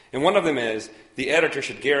 And one of them is the editor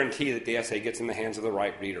should guarantee that the essay gets in the hands of the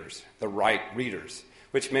right readers,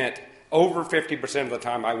 which meant over 50% of the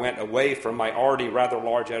time I went away from my already rather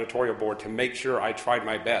large editorial board to make sure I tried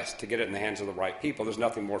my best to get it in the hands of the right people. There's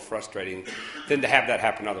nothing more frustrating than to have that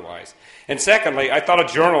happen otherwise. And secondly, I thought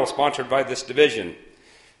a journal sponsored by this division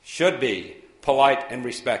should be polite and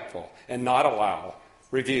respectful and not allow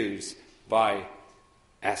reviews by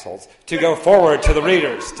assholes to go forward to the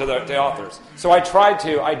readers, to the authors. So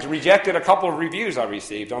I rejected a couple of reviews I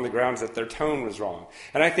received on the grounds that their tone was wrong.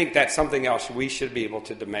 And I think that's something else we should be able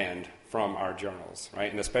to demand from our journals,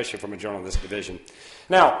 right? And especially from a journal of this division.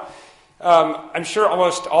 Now, I'm sure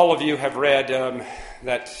almost all of you have read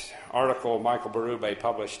that article Michael Berube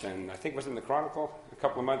published, and I think it was in the Chronicle a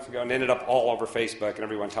couple of months ago, and ended up all over Facebook and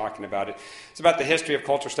everyone talking about it. It's about the history of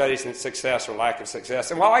cultural studies and its success or lack of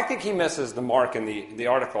success. And while I think he misses the mark in the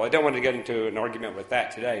article, I don't want to get into an argument with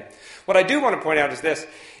that today. What I do want to point out is this.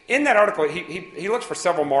 In that article, he looks for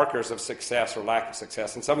several markers of success or lack of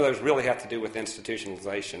success, and some of those really have to do with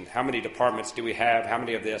institutionalization. How many departments do we have? How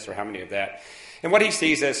many of this or how many of that? And what he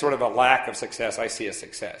sees as sort of a lack of success, I see as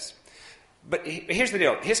success. But here's the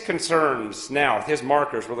deal. His concerns now, his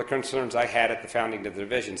markers, were the concerns I had at the founding of the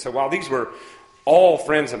division. So while these were all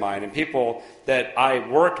friends of mine and people that I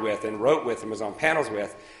worked with and wrote with and was on panels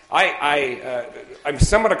with, I'm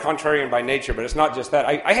somewhat a contrarian by nature, but it's not just that.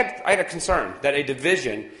 I had a concern that a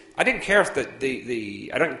division, I didn't care if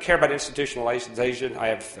I don't care about institutionalization.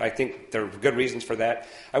 I think there are good reasons for that.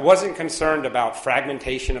 I wasn't concerned about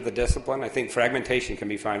fragmentation of the discipline. I think fragmentation can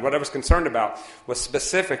be fine. What I was concerned about was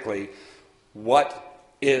specifically what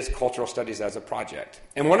is cultural studies as a project.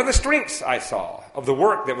 And one of the strengths I saw of the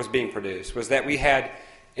work that was being produced was that we had,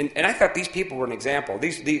 and I thought these people were an example.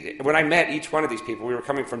 When I met each one of these people, we were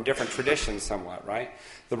coming from different traditions somewhat, right?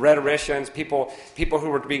 The rhetoricians, people who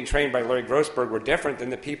were being trained by Larry Grossberg were different than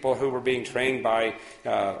the people who were being trained by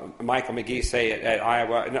Michael McGee, say, at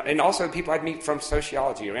Iowa, and also the people I'd meet from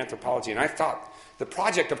sociology or anthropology. And I thought the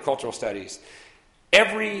project of cultural studies,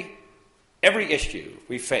 every issue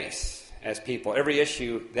we face as people, every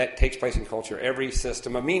issue that takes place in culture, every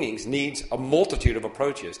system of meanings needs a multitude of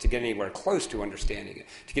approaches to get anywhere close to understanding it,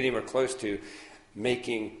 to get anywhere close to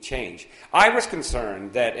making change. I was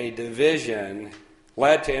concerned that a division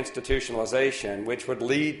led to institutionalization, which would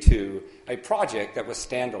lead to a project that was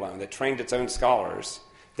standalone, that trained its own scholars,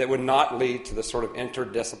 that would not lead to the sort of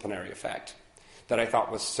interdisciplinary effect that I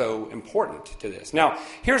thought was so important to this. Now,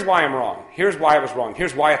 here's why I'm wrong. Here's why I was wrong.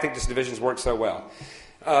 Here's why I think this division's worked so well.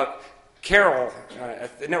 Carol,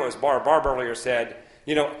 no, it was Barb earlier said,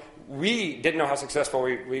 we didn't know how successful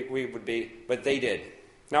we would be, but they did.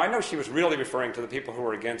 Now, I know she was really referring to the people who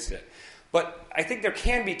were against it, but I think there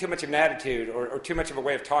can be too much of an attitude or too much of a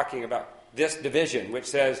way of talking about this division, which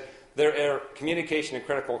says there are communication and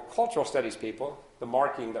critical cultural studies people, the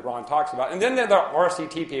marking that Ron talks about, and then there are the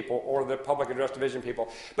RCT people or the public address division people.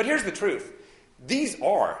 But here's the truth. These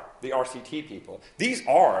are the RCT people. These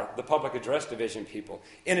are the public address division people,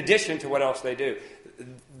 in addition to what else they do.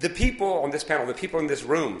 The people on this panel, the people in this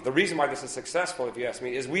room, the reason why this is successful, if you ask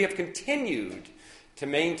me, is we have continued to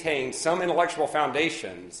maintain some intellectual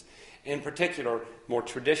foundations, in particular more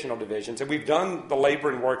traditional divisions, and we've done the labor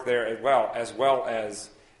and work there as well as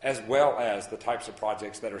the types of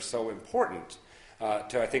projects that are so important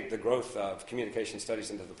to, I think, the growth of communication studies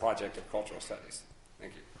into the project of cultural studies.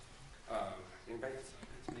 Thank you. Anybody?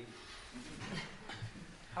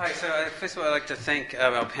 Hi, so first of all, I'd like to thank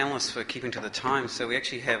our panelists for keeping to the time. So we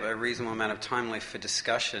actually have a reasonable amount of time left for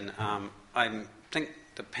discussion. I think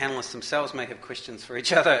the panelists themselves may have questions for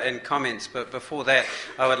each other and comments, but before that,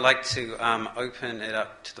 I would like to open it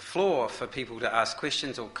up to the floor for people to ask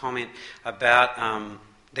questions or comment about,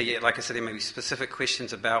 like I said, there may be specific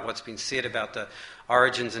questions about what's been said about the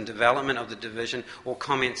origins and development of the division, or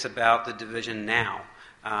comments about the division now.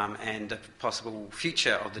 And the possible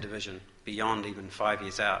future of the division beyond even 5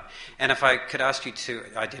 years out. And if I could ask you to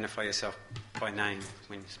identify yourself by name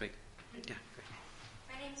when you speak. Yeah.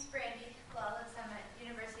 My name's Brandy Lawless. I'm at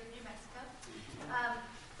University of New Mexico.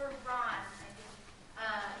 For Ron,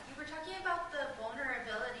 you were talking about the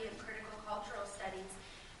vulnerability of critical cultural studies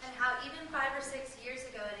and how even 5 or 6 years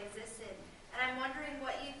ago it existed. And I'm wondering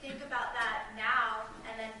what you think about that now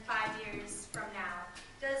and then 5 years from now.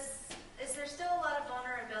 Is there still a lot of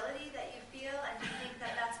vulnerability that you feel, and do you think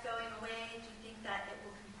that that's going away? Do you think that it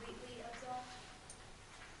will completely absolve?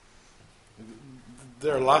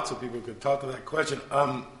 There are lots of people who could talk to that question.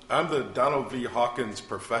 I'm the Donald V. Hawkins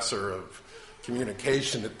Professor of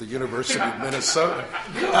Communication at the University of Minnesota.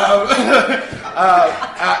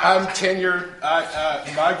 I'm tenured.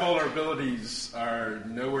 My vulnerabilities are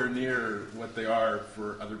nowhere near what they are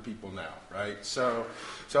for other people now, right? So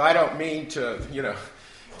I don't mean to,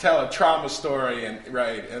 tell a trauma story and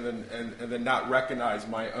then not recognize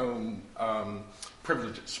my own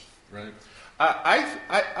privileges, right? I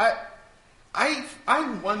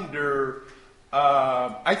wonder.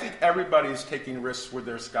 I think everybody's taking risks with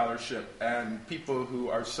their scholarship, and people who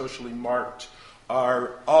are socially marked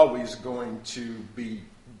are always going to be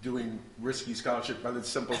doing risky scholarship by the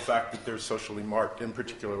simple fact that they're socially marked in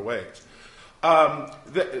particular ways.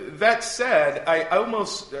 That said,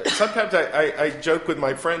 sometimes I joke with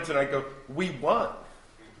my friends and I go, we won,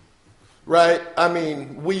 right? I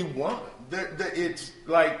mean, we won. it's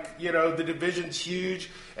like, the division's huge.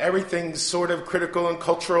 Everything's sort of critical and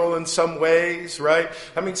cultural in some ways, right?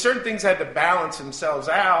 I mean, certain things had to balance themselves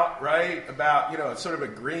out, right? About, sort of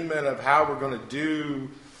agreement of how we're going to do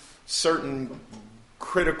certain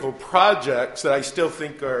critical projects that I still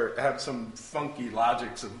think have some funky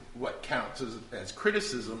logics of what counts as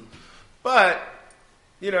criticism. But,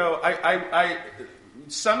 I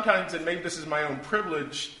sometimes, and maybe this is my own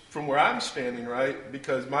privilege from where I'm standing, right,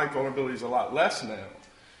 because my vulnerability is a lot less now,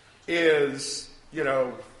 is,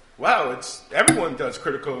 wow, everyone does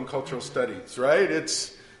critical and cultural studies, right?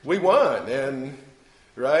 We won, and,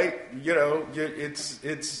 right,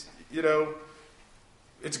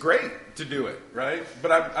 it's great to do it, right?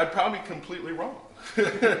 But I'm probably completely wrong.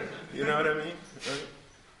 You know what I mean? Right?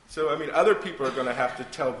 So, other people are going to have to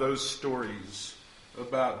tell those stories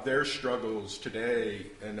about their struggles today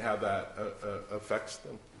and how that affects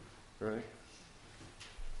them, right?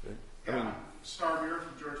 Star Muir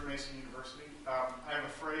from George Mason University. I have a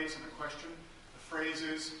phrase and a question. The phrase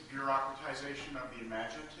is bureaucratization of the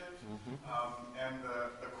imaginative. And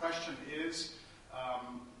the question is,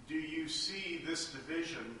 do you see this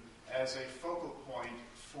division as a focal point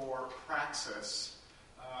for praxis?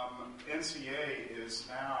 NCA is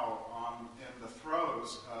now in the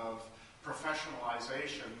throes of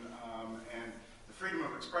professionalization, and the Freedom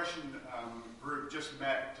of Expression group just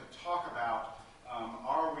met to talk about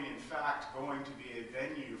are we in fact going to be a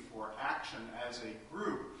venue for action as a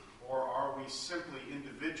group, or are we simply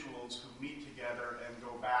individuals who meet together and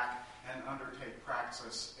go back and undertake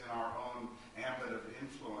praxis in our own ambit of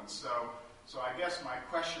influence? So I guess my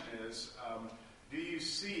question is, do you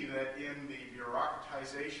see that in the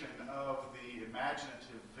bureaucratization of the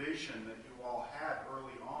imaginative vision that you all had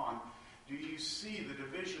early on, do you see the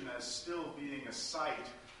division as still being a site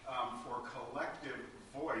for collective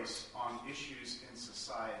voice on issues in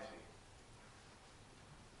society?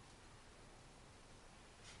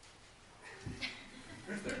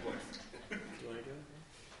 Where's that voice? Do you want to do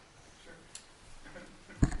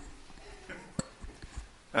it?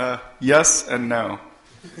 Sure. Yes and no.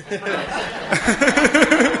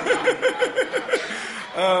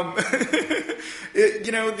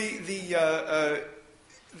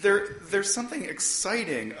 There's something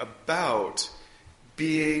exciting about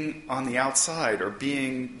being on the outside, or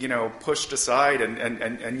being, pushed aside and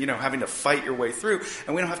having to fight your way through.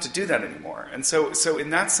 And we don't have to do that anymore. And so in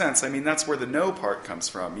that sense, that's where the no part comes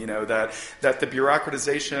from, that the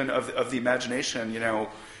bureaucratization of the imagination,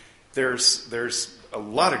 there's a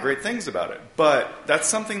lot of great things about it, but that's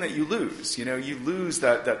something that you lose. You lose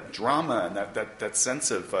that drama and that sense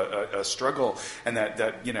of a struggle and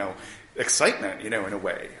that excitement, in a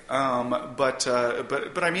way. But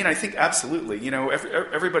I think absolutely,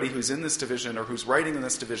 everybody who's in this division or who's writing in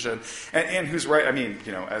this division and who's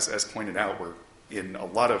as pointed out, we're in a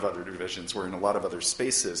lot of other divisions, we're in a lot of other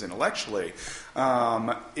spaces intellectually,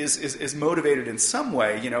 is motivated in some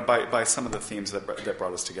way, by some of the themes that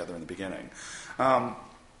brought us together in the beginning.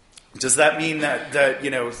 Does that mean that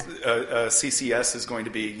CCS is going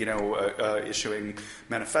to be issuing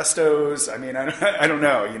manifestos? I don't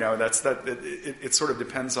know. It sort of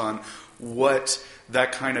depends on what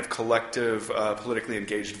that kind of collective, politically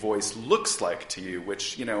engaged voice looks like to you,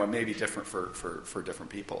 which it may be different for different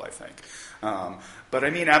people, I think. But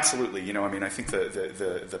absolutely. I think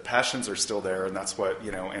the passions are still there, and that's what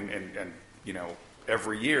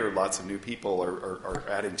every year, lots of new people are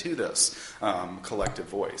adding to this collective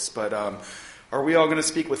voice. But are we all going to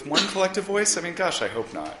speak with one collective voice? Gosh, I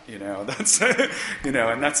hope not. That's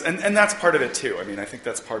and that's part of it too. I think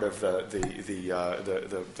that's part of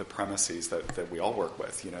the premises that we all work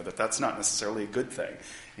with. That's not necessarily a good thing.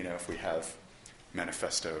 If we have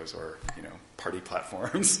manifestos or party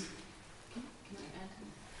platforms.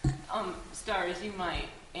 Star, as you might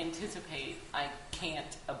anticipate, I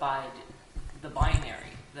can't abide the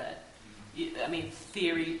binary that,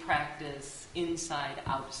 theory, practice, inside,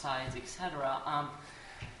 outsides, etc.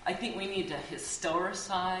 I think we need to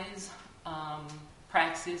historicize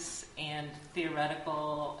praxis and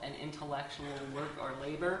theoretical and intellectual work or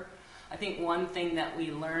labor. I think one thing that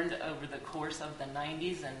we learned over the course of the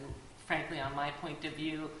 90s, and frankly, on my point of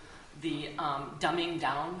view, the dumbing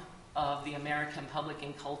down of the American public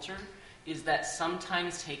and culture, is that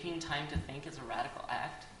sometimes taking time to think is a radical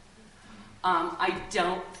act. I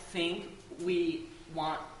don't think we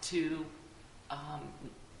want to...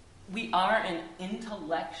 we are an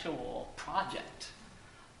intellectual project.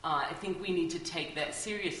 I think we need to take that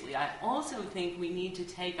seriously. I also think we need to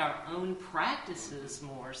take our own practices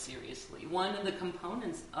more seriously. One of the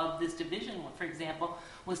components of this division, for example,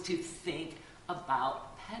 was to think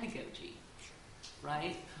about pedagogy.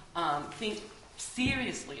 right? Think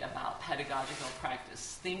seriously about pedagogical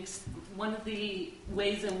practice. One of the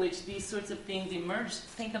ways in which these sorts of things emerge,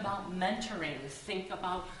 think about mentoring, think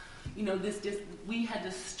about, we had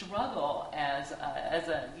to struggle as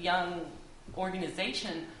a young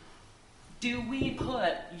organization. Do we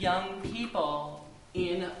put young people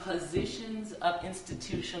in positions of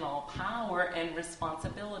institutional power and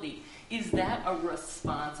responsibility? Is that a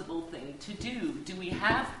responsible thing to do? Do we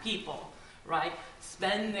have people, right,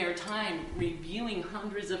 spend their time reviewing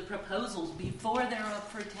hundreds of proposals before they're up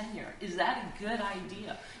for tenure? Is that a good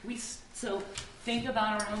idea? So think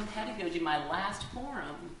about our own pedagogy. My last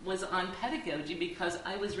forum was on pedagogy because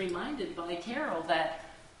I was reminded by Carol that,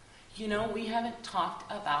 we haven't talked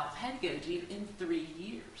about pedagogy in 3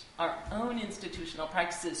 years, our own institutional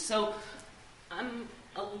practices. So I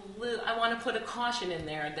want to put a caution in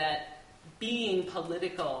there that being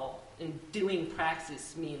political and doing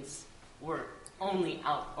praxis means we're only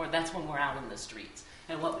out, or that's when we're out in the streets.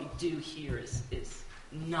 And what we do here is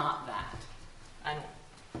not that.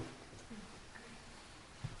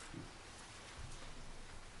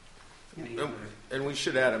 And we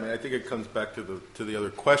should add, I think it comes back to the other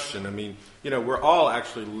question. We're all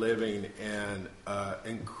actually living in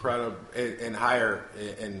incredible in higher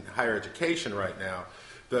education right now,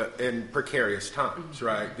 in precarious times,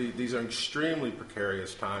 right? These are extremely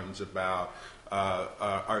precarious times about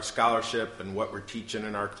our scholarship and what we're teaching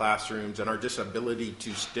in our classrooms and our disability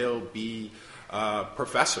to still be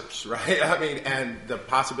professors, right? And the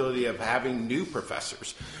possibility of having new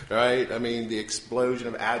professors, right? The explosion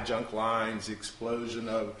of adjunct lines, the explosion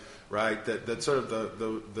of, right, that sort of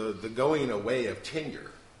the going away of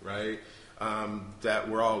tenure, right? That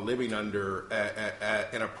we're all living under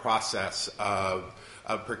in a process of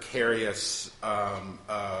precarious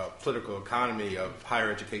political economy of higher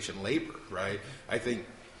education labor, right? I think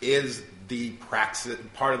is the praxis,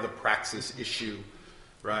 part of the praxis issue,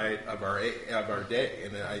 right, of our day,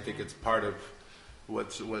 and I think it's part of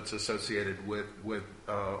what's associated with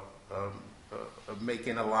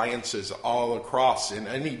making alliances all across in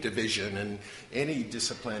any division and any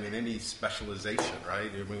discipline and any specialization,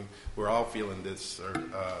 right? We're all feeling this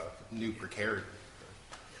new precarity.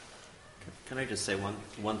 Can I just say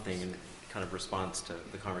one thing in kind of response to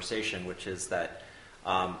the conversation, which is that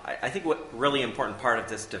I think what really important part of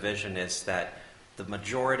this division is that the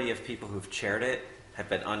majority of people who've chaired it have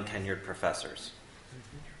been untenured professors.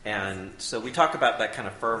 And so we talk about that kind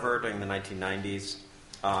of fervor during the 1990s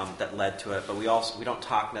that led to it, but we don't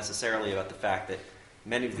talk necessarily about the fact that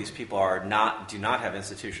many of these people do not have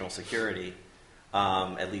institutional security,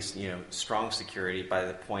 at least strong security, by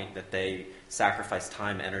the point that they sacrifice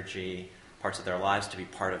time, energy, parts of their lives to be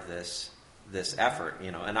part of this effort.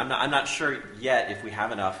 And I'm not sure yet if we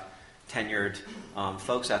have enough tenured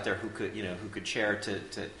folks out there who could chair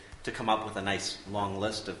to come up with a nice long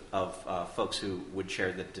list of folks who would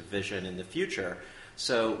chair the division in the future.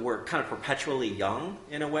 So we're kind of perpetually young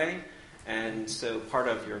in a way. And so part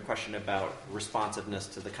of your question about responsiveness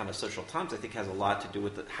to the kind of social times, I think, has a lot to do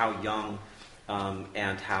with how young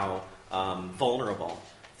and how vulnerable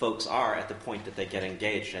folks are at the point that they get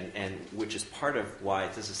engaged, and which is part of why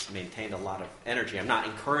this has maintained a lot of energy. I'm not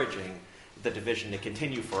encouraging the division to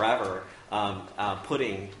continue forever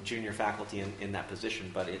putting junior faculty in that position,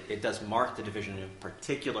 but it does mark the division in a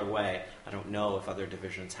particular way. I don't know if other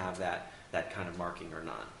divisions have that kind of marking or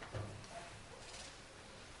not.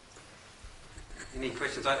 Any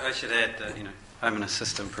questions? I should add that I'm an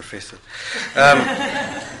assistant professor,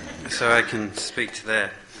 so I can speak to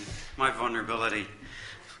that. My vulnerability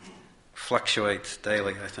fluctuates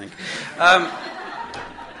daily, I think.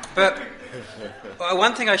 But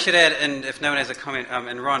one thing I should add, and if no one has a comment,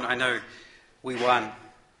 and Ron, I know we won,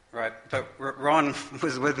 right? But Ron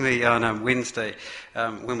was with me on Wednesday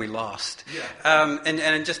when we lost. Yeah.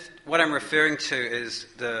 And just what I'm referring to is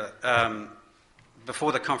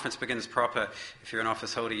before the conference begins proper, if you're an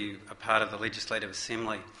office holder, you are part of the Legislative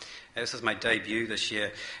Assembly. This was my debut this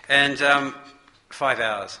year. And 5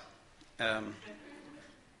 hours.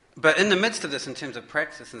 But in the midst of this, in terms of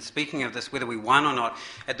practice, and speaking of this, whether we won or not,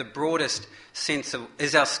 at the broadest sense of,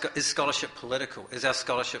 is scholarship political? Is our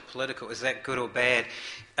scholarship political? Is that good or bad?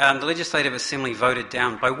 The Legislative Assembly voted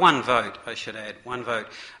down, by one vote, I should add,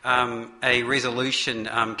 a resolution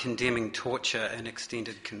condemning torture and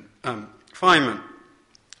extended confinement.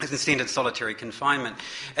 Extended solitary confinement.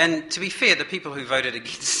 And to be fair, the people who voted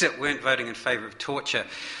against it weren't voting in favour of torture.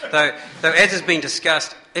 Though as has been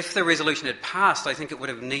discussed, if the resolution had passed, I think it would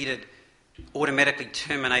have needed automatically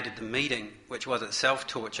terminated the meeting, which was itself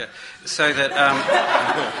torture, so that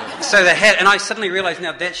and I suddenly realised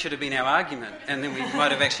now that should have been our argument, and then we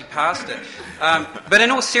might have actually passed it. But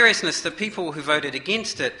in all seriousness, the people who voted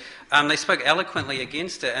against it, they spoke eloquently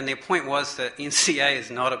against it, and their point was that NCA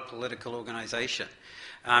is not a political organisation.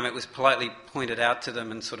 It was politely pointed out to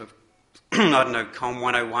them in sort of I don't know, Com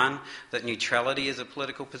 101, that neutrality is a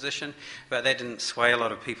political position, but that didn't sway a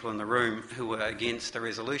lot of people in the room who were against the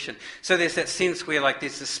resolution. So there's that sense where, like,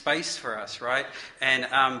 there's this space for us, right? And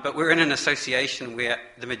but we're in an association where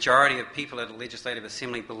the majority of people at a legislative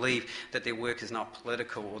assembly believe that their work is not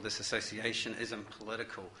political, or this association isn't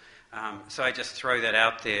political. So I just throw that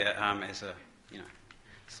out there as a,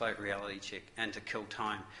 slight reality check, and to kill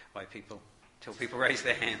time by people. Till people raise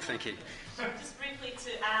their hand. Thank you. Just briefly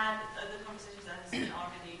to add the conversations that has been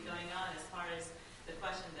already going on as far as the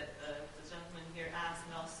question that the gentleman here asked,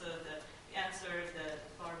 and also the answer that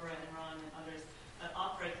Barbara and Ron and others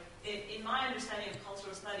offered. In my understanding of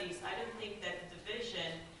cultural studies, I don't think that the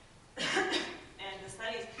division and the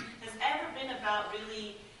studies has ever been about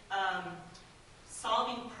really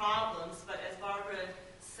solving problems, but as Barbara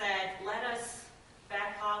said, let us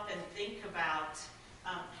back off and think about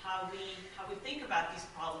how we think about these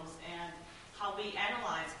problems and how we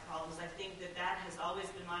analyze problems. I think that has always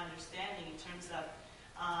been my understanding in terms of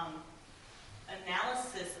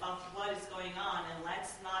analysis of what is going on, and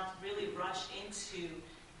let's not really rush into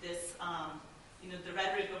this, the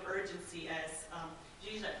rhetoric of urgency, as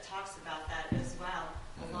Zizek talks about that as well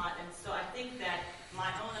a lot. And so I think that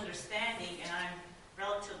my own understanding, and I'm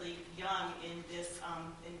relatively young in this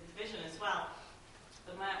in division as well,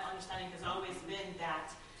 but my understanding has always been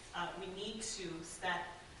that we need to step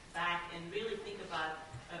back and really think about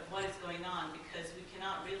what is going on, because we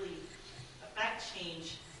cannot really affect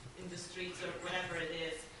change in the streets or whatever it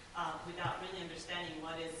is without really understanding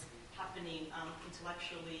what is happening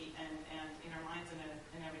intellectually and in our minds and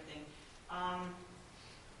everything.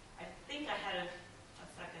 I think I had a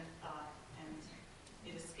second thought, and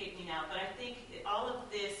it escaped me now, but I think all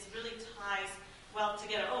of this really ties well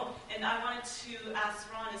together. Oh, and I wanted to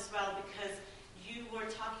ask Ron as well, because you were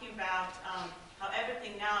talking about how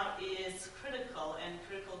everything now is critical and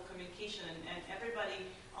critical communication, and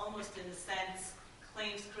everybody almost in a sense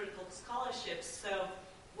claims critical scholarship. So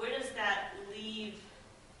where does that leave?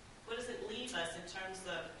 What does it leave us in terms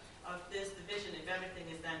of this division if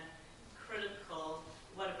everything is then critical?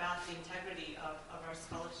 What about the integrity of our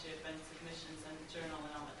scholarship and submissions and journal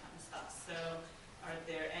and all that kind of stuff? So are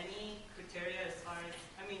there any criteria as far as,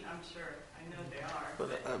 I'm sure, I know there are. But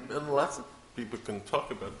and lots of people can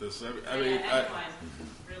talk about this. Really.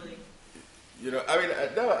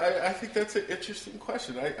 I think that's an interesting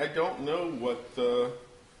question. I don't know what the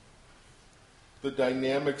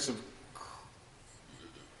dynamics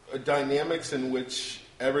in which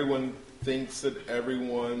everyone thinks that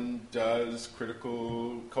everyone does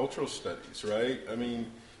critical cultural studies, right? I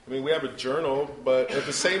mean, we have a journal, but at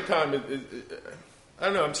the same time, I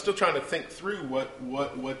don't know. I'm still trying to think through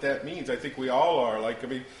what that means. I think we all are.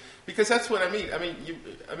 Because that's what I mean.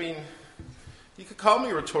 You could call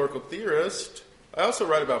me a rhetorical theorist. I also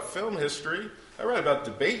write about film history. I write about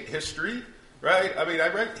debate history, right? I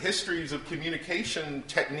write histories of communication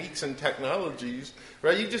techniques and technologies,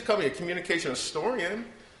 right? You just call me a communication historian,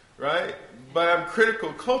 right? But I'm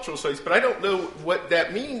critical cultural studies. But I don't know what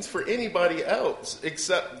that means for anybody else,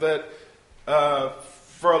 except that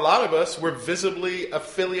for a lot of us, we're visibly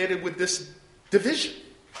affiliated with this division.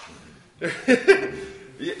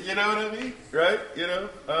 You know what I mean? Right?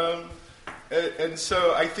 And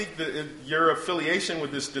so I think that your affiliation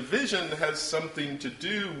with this division has something to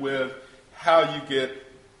do with how you get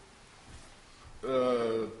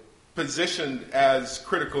positioned as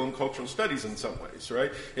critical and cultural studies in some ways,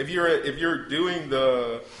 right? If you're doing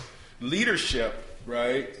the leadership,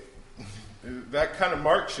 right, that kind of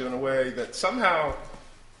marks you in a way that somehow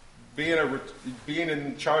being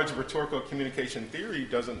in charge of rhetorical communication theory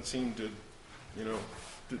doesn't seem to,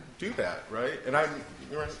 to do that, right? And I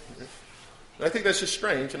think that's just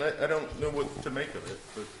strange, and I don't know what to make of it.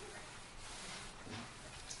 But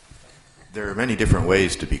there are many different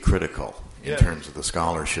ways to be critical in terms of the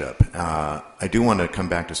scholarship. I do want to come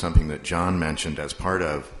back to something that John mentioned as part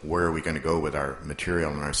of where are we going to go with our material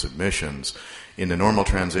and our submissions. In the normal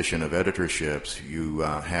transition of editorships, you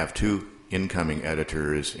have two incoming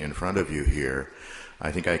editors in front of you here.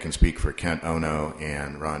 I think I can speak for Kent Ono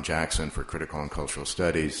and Ron Jackson for Critical and Cultural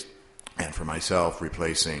Studies. and for myself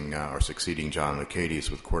replacing or succeeding John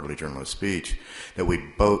Lucades with Quarterly Journal of Speech, that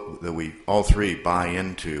we all three buy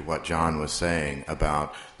into what John was saying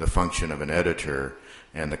about the function of an editor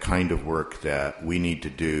and the kind of work that we need to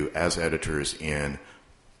do as editors in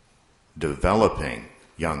developing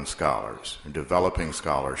young scholars, developing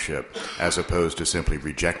scholarship, as opposed to simply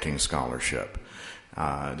rejecting scholarship.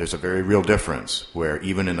 There's a very real difference where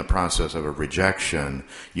even in the process of a rejection,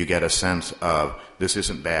 you get a sense of this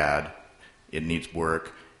isn't bad, it needs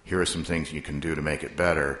work, here are some things you can do to make it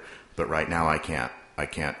better, but right now I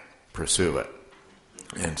can't pursue it.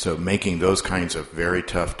 And so making those kinds of very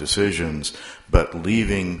tough decisions, but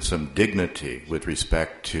leaving some dignity with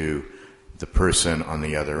respect to the person on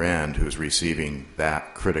the other end who's receiving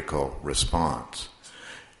that critical response.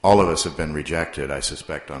 All of us have been rejected, I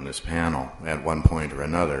suspect, on this panel at one point or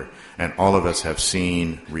another, and all of us have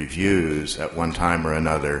seen reviews at one time or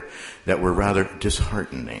another that were rather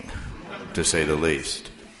disheartening, to say the least.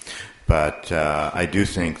 But I do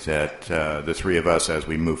think that the three of us, as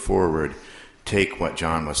we move forward, take what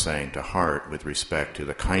John was saying to heart with respect to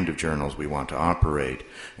the kind of journals we want to operate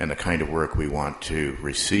and the kind of work we want to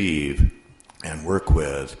receive and work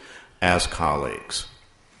with as colleagues.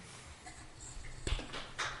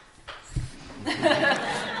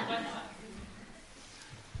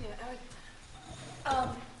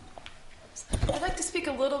 I'd like to speak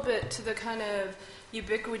a little bit to the kind of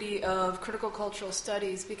ubiquity of critical cultural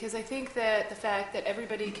studies, because I think that the fact that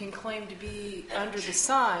everybody can claim to be under the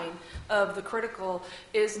sign of the critical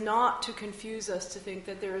is not to confuse us to think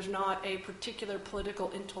that there is not a particular political,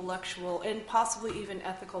 intellectual, and possibly even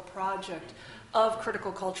ethical project of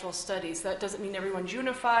critical cultural studies. That doesn't mean everyone's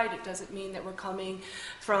unified. It doesn't mean that we're coming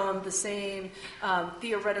from the same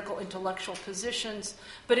theoretical intellectual positions.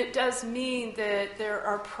 But it does mean that there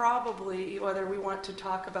are probably, whether we want to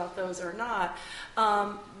talk about those or not,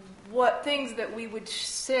 what things that we would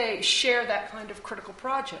say share that kind of critical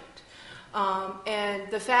project. And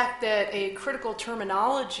the fact that a critical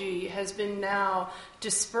terminology has been now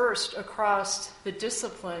dispersed across the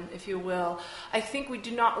discipline, if you will, I think we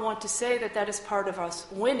do not want to say that that is part of us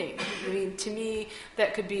winning. I mean, to me,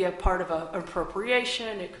 that could be a part of an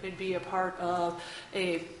appropriation. It could be a part of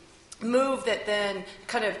a move that then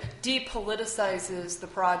kind of depoliticizes the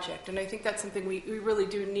project. And I think that's something we really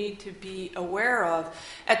do need to be aware of.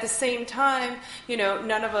 At the same time,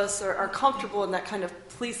 none of us are comfortable in that kind of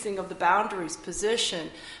policing of the boundaries position.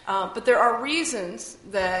 But there are reasons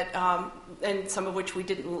that, and some of which we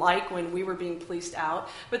didn't like when we were being policed out,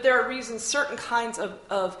 but there are reasons certain kinds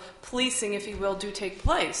of policing, if you will, do take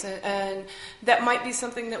place. And that might be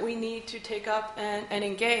something that we need to take up and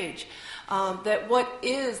engage. That what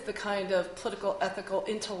is the kind of political, ethical,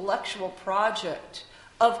 intellectual project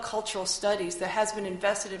of cultural studies that has been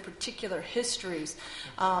invested in particular histories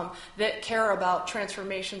that care about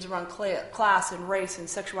transformations around class and race and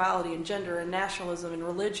sexuality and gender and nationalism and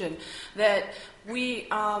religion, that we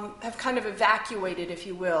have kind of evacuated, if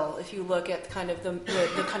you will, if you look at kind of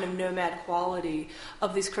the kind of nomad quality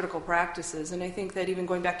of these critical practices. And I think that even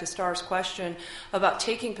going back to Starr's question about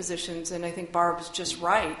taking positions, and I think Barb's just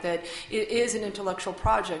right, that it is an intellectual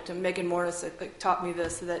project, and Megan Morris taught me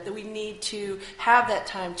this, that we need to have that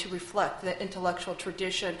time to reflect that intellectual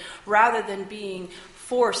tradition rather than being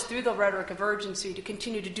forced through the rhetoric of urgency to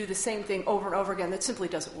continue to do the same thing over and over again. That simply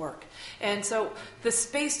doesn't work. And so the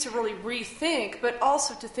space to really rethink, but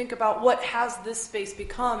also to think about what has this space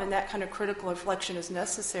become, and that kind of critical reflection is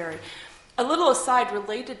necessary. A little aside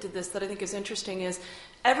related to this that I think is interesting is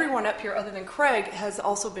everyone up here other than Craig has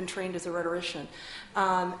also been trained as a rhetorician.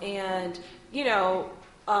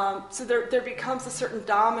 So there becomes a certain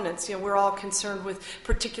dominance. We're all concerned with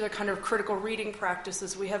particular kind of critical reading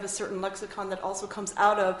practices. We have a certain lexicon that also comes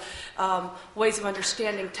out of ways of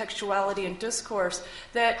understanding textuality and discourse.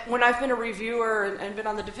 That when I've been a reviewer and been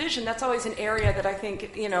on the division, that's always an area that I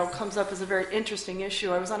think comes up as a very interesting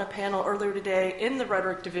issue. I was on a panel earlier today in the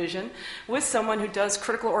rhetoric division with someone who does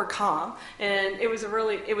critical or comm, and it was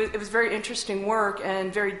very interesting work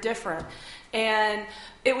and very different. And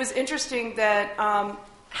it was interesting that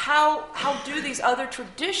how do these other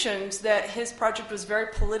traditions that his project was very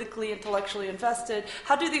politically, intellectually invested,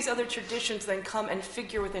 how do these other traditions then come and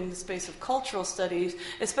figure within the space of cultural studies,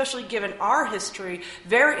 especially given our history,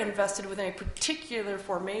 very invested within a particular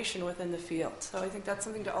formation within the field? So I think that's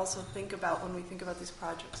something to also think about when we think about these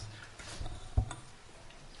projects.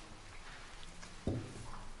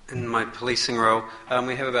 In my policing role,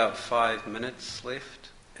 we have about 5 minutes left,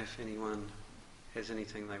 if anyone has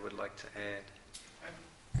anything they would like to add.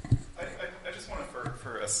 I just want to,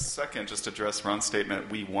 for a second, just address Ron's statement,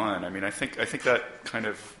 we won. I mean, I think that kind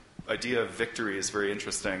of idea of victory is very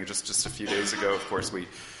interesting. Just a few days ago, of course, we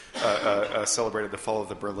celebrated the fall of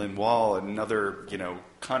the Berlin Wall, another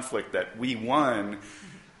conflict that we won.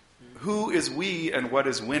 Who is we and what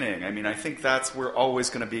is winning? I mean, I think we're always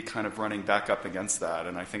going to be kind of running back up against that,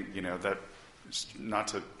 and I think that. Not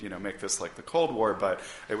to make this like the Cold War, but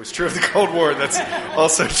it was true of the Cold War. That's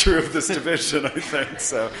also true of this division, I think.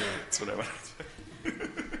 So that's what I wanted to say.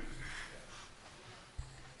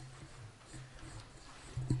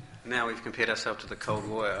 Now we've compared ourselves to the Cold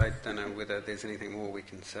War. I don't know whether there's anything more we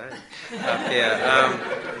can say.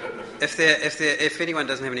 If anyone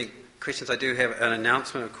doesn't have any questions, I do have an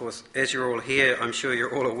announcement, of course. As you're all here, I'm sure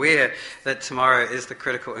you're all aware that tomorrow is the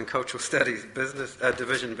Critical and Cultural Studies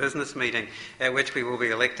Division Business Meeting, at which we will be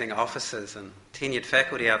electing officers and tenured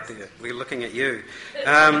faculty out there. We're looking at you.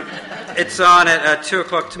 It's on at 2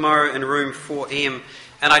 o'clock tomorrow in room 4M.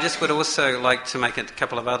 And I just would also like to make a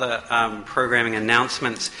couple of other programming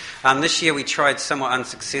announcements. This year we tried somewhat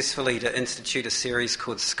unsuccessfully to institute a series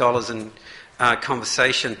called Scholars in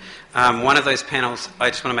Conversation. One of those panels,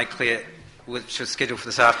 I just want to make clear, which was scheduled for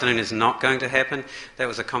this afternoon, is not going to happen. That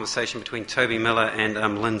was a conversation between Toby Miller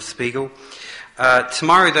and Lynn Spiegel.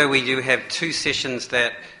 Tomorrow, though, we do have 2 sessions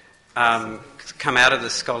that come out of the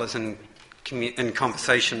Scholars in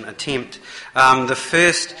Conversation attempt. The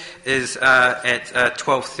first is at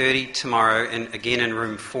 12:30 tomorrow, and again in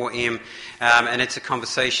room 4M, and it's a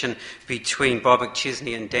conversation between Bob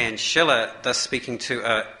McChesney and Dan Schiller, thus speaking to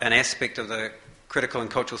an aspect of the Critical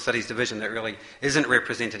and Cultural Studies Division that really isn't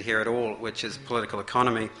represented here at all, which is political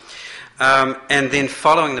economy. And then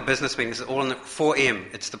following the business meeting, this is all in the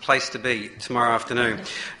 4M, it's the place to be tomorrow afternoon.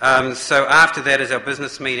 So after that is our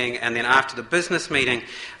business meeting, and then after the business meeting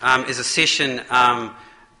is a session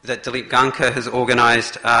that Dilip Gankar has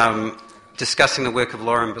organised discussing the work of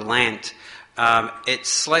Lauren Berlant. It's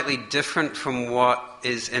slightly different from what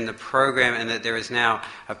is in the program, in that there is now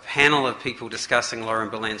a panel of people discussing Lauren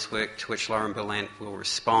Berlant's work, to which Lauren Berlant will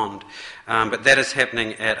respond. But that is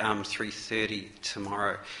happening at 3:30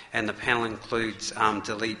 tomorrow, and the panel includes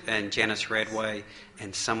Dilip and Janice Radway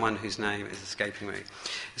and someone whose name is escaping me.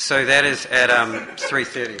 So that is at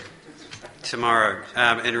 3:30 tomorrow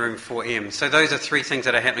in room 4M. So those are 3 things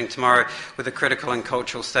that are happening tomorrow with the Critical and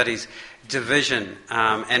Cultural Studies Division.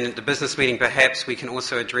 And at the business meeting, perhaps we can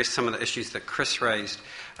also address some of the issues that Chris raised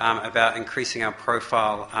about increasing our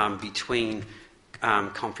profile between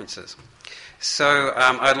conferences. So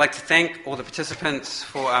I'd like to thank all the participants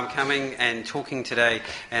for coming and talking today,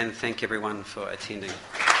 and thank everyone for attending.